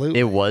absolutely,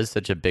 it was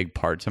such a big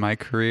part to my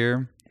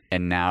career.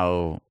 And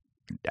now,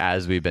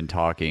 as we've been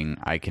talking,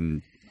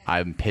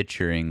 I'm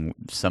picturing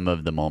some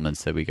of the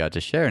moments that we got to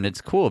share. And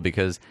it's cool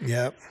because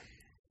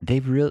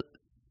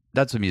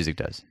that's what music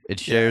does. It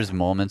shares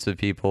moments with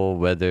people,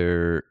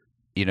 whether,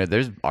 you know,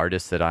 there's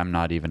artists that I'm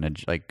not even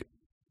like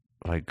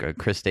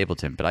Chris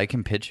Stapleton, but I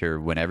can picture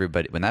when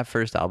that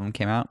first album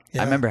came out,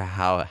 I remember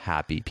how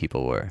happy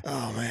people were.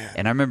 Oh, man.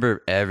 And I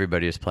remember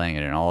everybody was playing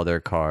it in all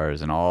their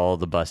cars and all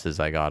the buses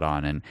I got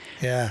on. And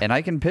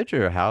I can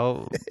picture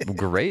how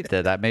great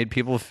that made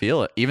people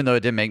feel. Even though it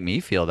didn't make me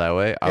feel that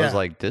way, I was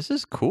like, this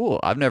is cool.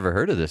 I've never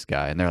heard of this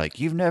guy. And they're like,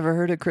 you've never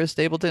heard of Chris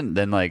Stapleton?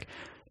 Then like,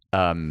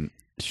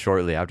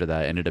 shortly after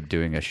that, I ended up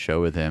doing a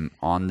show with him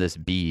on this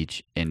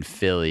beach in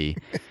Philly.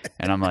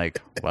 And I'm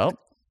like, well,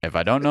 if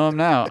I don't know him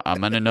now, I'm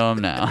going to know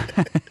him now.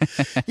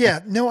 Yeah.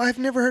 No, I've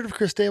never heard of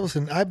Chris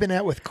Stapleton. I've been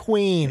out with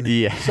Queen.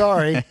 Yeah.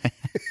 Sorry.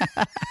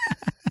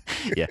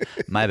 Yeah.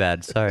 My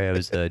bad. Sorry. I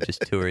was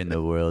just touring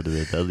the world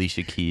with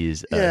Alicia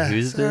Keys.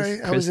 Who's sorry.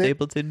 this Chris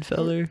Stapleton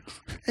feller?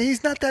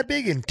 He's not that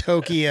big in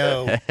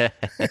Tokyo.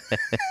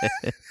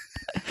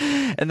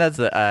 And that's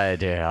the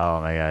idea.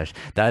 Oh my gosh,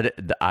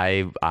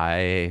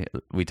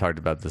 we talked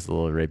about this a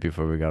little right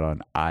before we got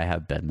on. I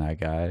have been that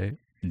guy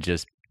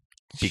just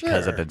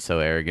because I've been so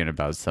arrogant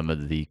about some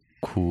of the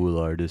cool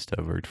artists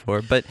I've worked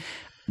for. But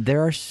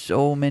there are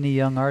so many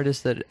young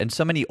artists and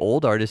so many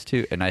old artists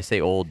too. And I say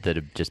old that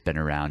have just been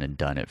around and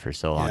done it for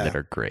so long that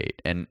are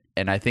great. And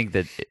I think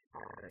that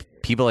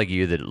people like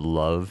you that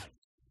love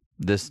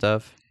this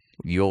stuff,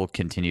 you'll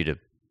continue to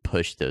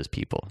push those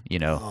people. You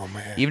know,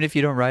 even if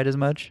you don't write as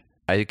much,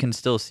 I can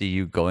still see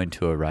you going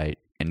to a write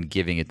and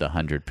giving it the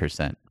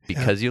 100%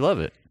 because you love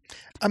it.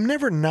 I'm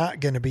never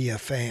not going to be a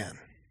fan.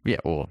 Yeah,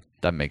 well,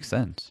 that makes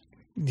sense.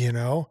 You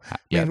know,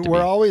 I mean,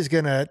 we're always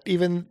going to,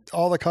 even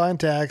all the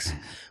contacts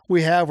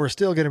we have, we're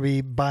still going to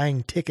be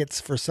buying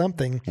tickets for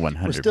something.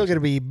 100%. We're still going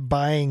to be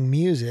buying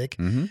music.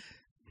 Mm-hmm.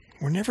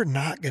 We're never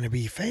not going to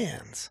be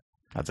fans.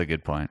 That's a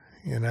good point.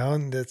 You know,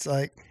 and it's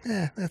like,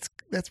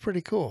 that's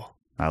pretty cool.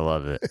 I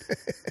love it.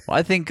 Well,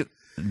 I think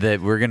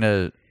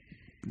that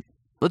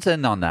let's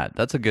end on that.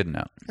 That's a good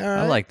note. All right.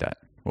 I like that.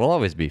 We'll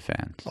always be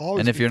fans.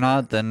 And if you're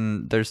not,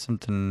 then there's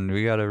something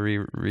we got to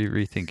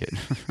rethink it.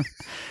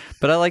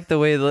 But I like the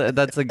way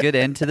that's a good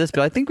end to this.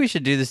 But I think we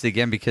should do this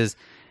again because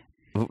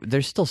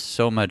there's still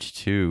so much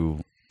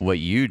to what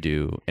you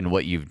do and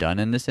what you've done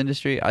in this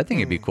industry. I think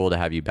it'd be cool to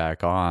have you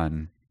back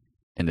on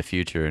in the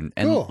future and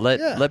cool.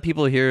 let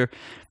people hear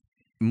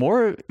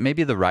more,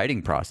 maybe the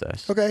writing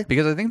process. Okay.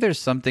 Because I think there's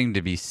something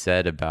to be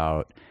said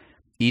about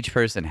each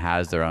person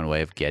has their own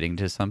way of getting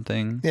to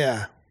something.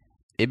 Yeah.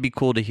 It'd be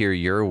cool to hear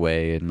your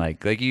way, and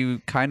like you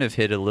kind of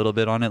hit a little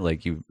bit on it,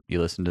 like you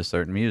listen to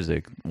certain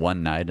music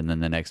one night and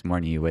then the next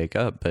morning you wake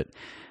up. But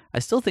I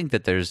still think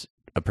that there's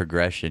a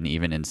progression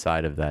even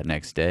inside of that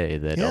next day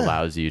that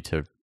allows you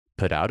to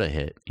put out a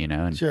hit, you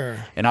know? And, sure.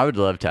 And I would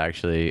love to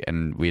actually,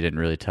 and we didn't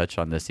really touch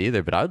on this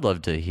either, but I would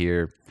love to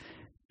hear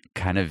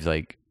kind of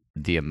like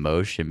the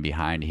emotion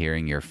behind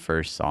hearing your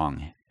first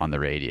song on the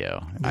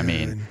radio. Good. I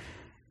mean,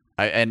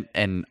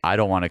 and I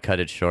don't want to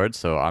cut it short,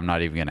 so I'm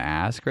not even going to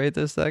ask right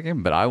this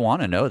second, but I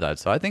want to know that.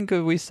 So I think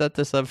we set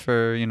this up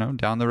for,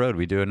 down the road.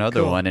 We do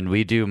another one, and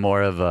we do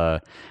more of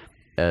a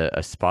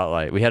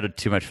spotlight. We had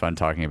too much fun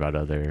talking about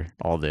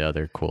all the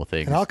other cool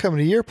things. And I'll come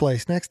to your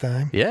place next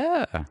time.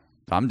 Yeah,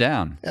 I'm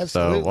down.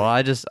 Absolutely. So,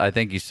 well, I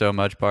thank you so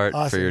much, Bart,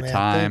 awesome, for your man.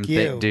 time. Thank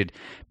you. Dude,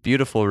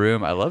 beautiful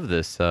room. I love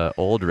this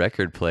old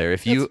record player.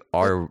 If you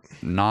are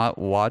not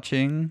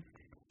watching,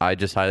 I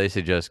just highly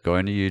suggest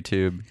going to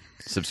YouTube,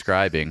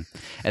 subscribing,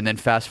 and then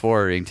fast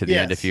forwarding to the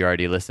end if you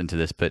already listened to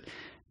this. But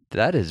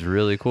that is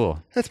really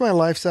cool. That's my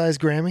life-size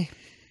Grammy.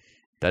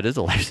 That is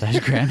a life-size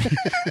Grammy.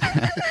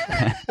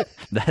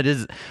 That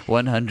is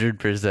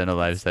 100% a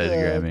life-size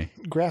Grammy.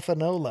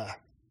 Graffanola.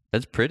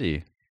 That's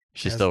pretty.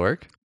 She still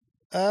work?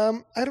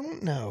 I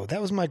don't know.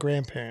 That was my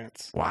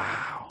grandparents.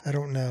 Wow. I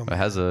don't know. It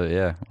has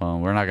well,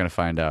 we're not going to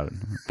find out.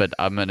 But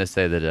I'm going to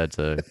say that that's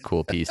a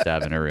cool piece to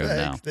have in a room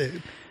now.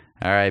 Dude.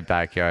 All right,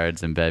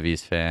 Backyards and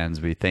Bevies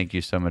fans, we thank you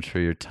so much for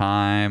your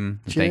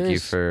time. Cheers. Thank you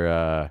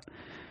for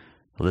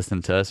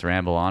listening to us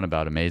ramble on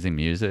about amazing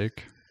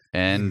music.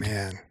 And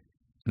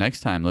next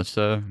time, let's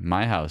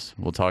my house.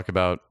 We'll talk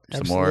about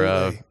some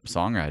more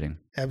songwriting.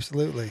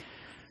 Absolutely.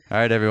 All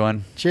right,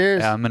 everyone.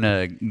 Cheers. I'm going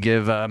to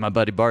give my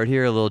buddy Bart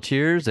here a little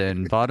cheers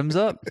and bottoms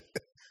up.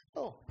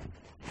 Oh.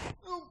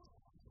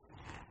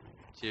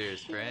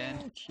 Cheers,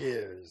 friend.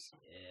 Cheers.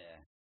 Yeah.